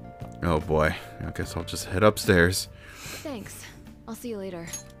 Oh boy. I guess I'll just head upstairs. Thanks. I'll see you later.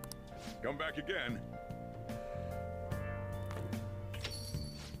 Come back again.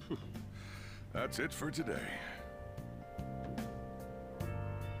 That's it for today.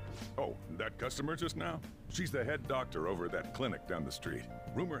 Oh, that customer just now? She's the head doctor over at that clinic down the street.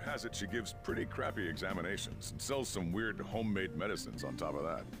 Rumor has it she gives pretty crappy examinations and sells some weird homemade medicines on top of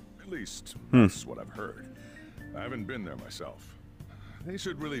that. At least, that's what I've heard. I haven't been there myself. They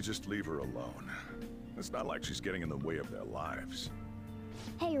should really just leave her alone. It's not like she's getting in the way of their lives.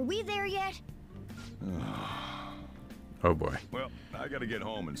 Hey, are we there yet? Oh boy. Well, I gotta get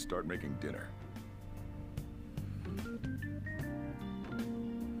home and start making dinner.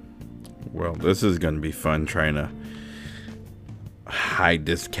 Well, this is gonna be fun trying to hide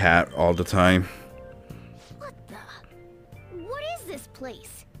this cat all the time. What is this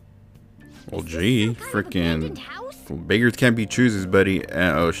place? Well, gee, freaking beggars can't be choosers, buddy.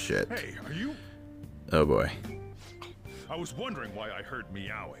 Oh shit. Hey, are you? Oh boy. I was wondering why I heard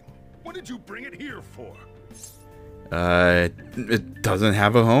meowing. What did you bring it here for? It doesn't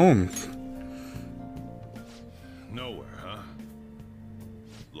have a home. Nowhere, huh?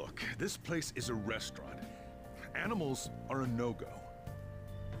 Look, this place is a restaurant. Animals are a no-go.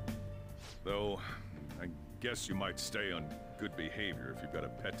 Though, I guess you might stay on good behavior if you've got a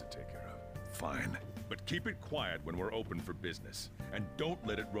pet to take care of. Fine. But keep it quiet when we're open for business. And don't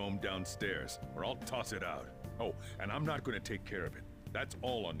let it roam downstairs, or I'll toss it out. Oh, and I'm not going to take care of it. That's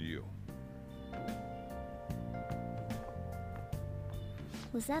all on you.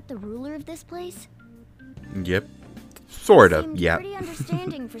 Was that the ruler of this place? Yep. Sort of, yeah. Pretty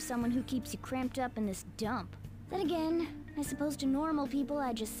understanding for someone who keeps you cramped up in this dump. Then again, I suppose to normal people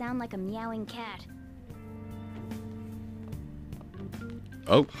I just sound like a meowing cat.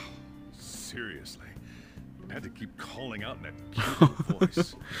 Oh. Seriously. I had to keep calling out in that cute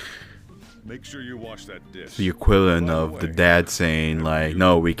voice. Make sure you wash that dish. The equivalent of the dad saying like,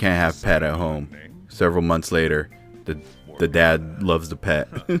 no, we can't have pet at home. Several months later, the dad loves the pet.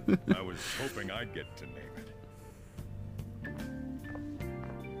 I was hoping I'd get to name it.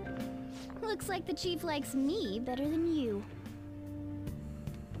 Looks like the chief likes me better than you.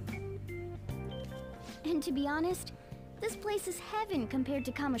 And to be honest, this place is heaven compared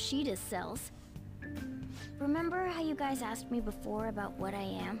to Kamoshida's cells. Remember how you guys asked me before about what I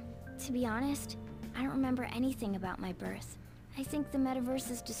am? To be honest, I don't remember anything about my birth. I think the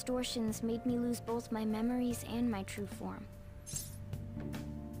metaverse's distortions made me lose both my memories and my true form.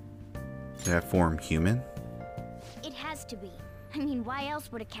 That form human? It has to be. I mean, why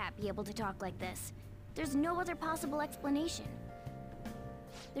else would a cat be able to talk like this? There's no other possible explanation.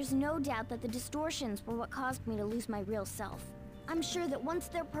 There's no doubt that the distortions were what caused me to lose my real self. I'm sure that once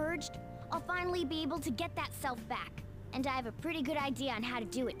they're purged, I'll finally be able to get that self back. And I have a pretty good idea on how to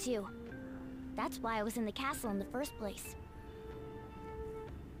do it too. That's why I was in the castle in the first place.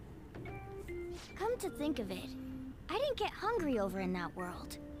 Come to think of it, I didn't get hungry over in that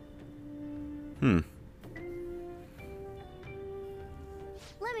world. Let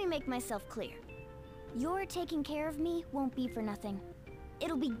me make myself clear. Your taking care of me won't be for nothing.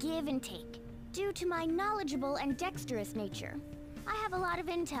 It'll be give and take. Due to my knowledgeable and dexterous nature, I have a lot of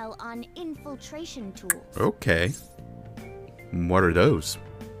intel on infiltration tools. Okay. What are those?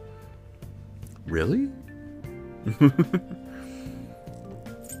 Really?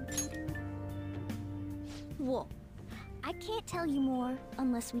 Well, I can't tell you more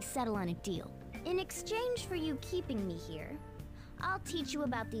unless we settle on a deal. In exchange for you keeping me here, I'll teach you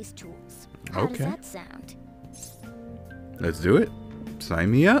about these tools. How does that sound? Let's do it. Sign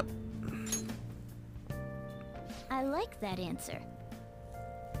me up. I like that answer.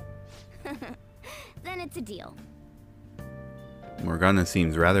 Then it's a deal. Morgana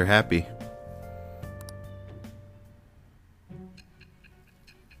seems rather happy.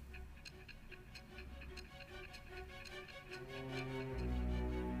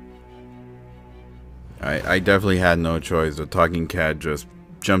 I definitely had no choice. The talking cat just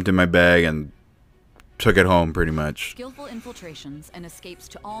jumped in my bag and took it home pretty much. Skillful infiltrations and escapes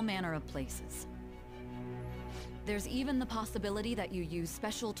to all manner of places. There's even the possibility that you used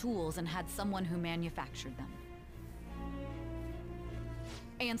special tools and had someone who manufactured them.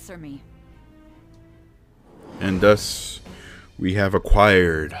 Answer me. And thus, we have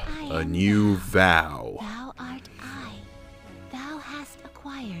acquired a new vow. Thou art I. Thou hast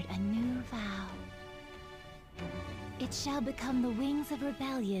acquired a new vow. It shall become the wings of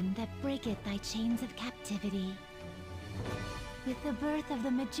rebellion that breaketh thy chains of captivity. With the birth of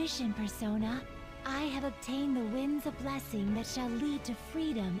the magician persona, I have obtained the winds of blessing that shall lead to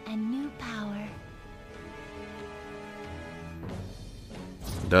freedom and new power.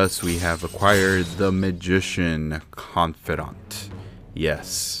 Thus, we have acquired the magician confidant.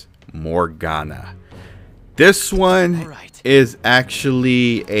 Yes, Morgana. This one is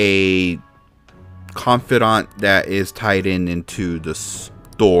actually a confidant that is tied into the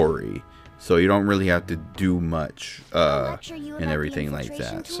story, so you don't really have to do much and everything like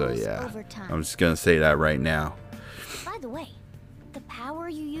that. So yeah, I'm just gonna say that right now. By the way, the power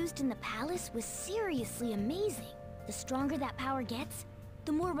you used in the palace was seriously amazing. The stronger that power gets,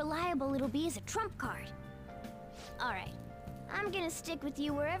 the more reliable it'll be as a trump card. Alright, I'm gonna stick with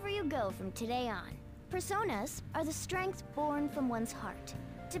you wherever you go from today on. Personas are the strength born from one's heart.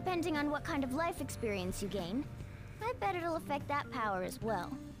 Depending on what kind of life experience you gain, I bet it'll affect that power as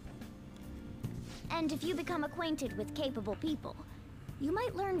well. And if you become acquainted with capable people, you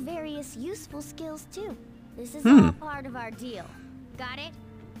might learn various useful skills too. This is all part of our deal. Got it?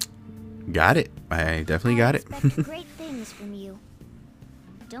 Got it. I definitely got it. I expect great things from you.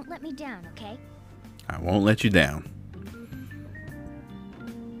 Don't let me down, okay? I won't let you down.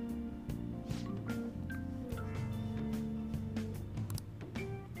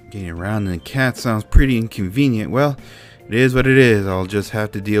 Getting around in a cat sounds pretty inconvenient. Well, it is what it is. I'll just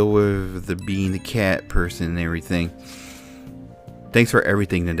have to deal with the being the cat person and everything. Thanks for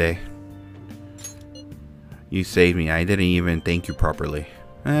everything today. You saved me. I didn't even thank you properly.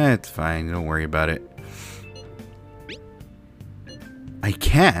 It's fine. Don't worry about it. I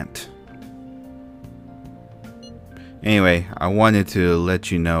can't. Anyway, I wanted to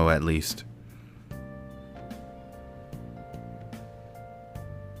let you know at least.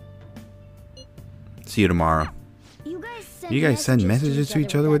 See you tomorrow. You guys send messages to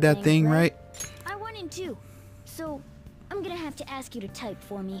each other with that thing, right? I want in too. So, I'm gonna have to ask you to type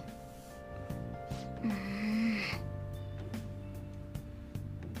for me.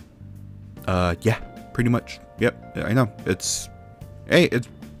 Yeah, pretty much. Yep, I know. It's, hey,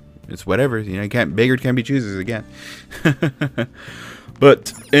 it's whatever. You know, beggars can't be choosers again.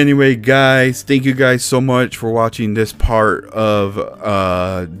 But anyway, guys, thank you guys so much for watching this part of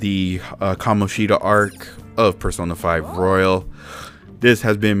the Kamoshida arc of Persona 5 Royal. This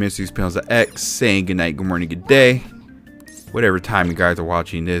has been MrESPNozaX saying good night, good morning, good day, whatever time you guys are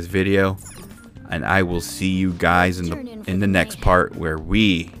watching this video, and I will see you guys in the next part where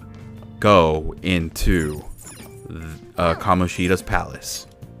we go into Kamoshida's palace,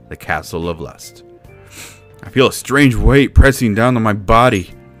 the Castle of Lust. I feel a strange weight pressing down on my body.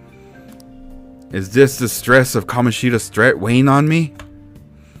 Is this the stress of Kamoshida's threat weighing on me?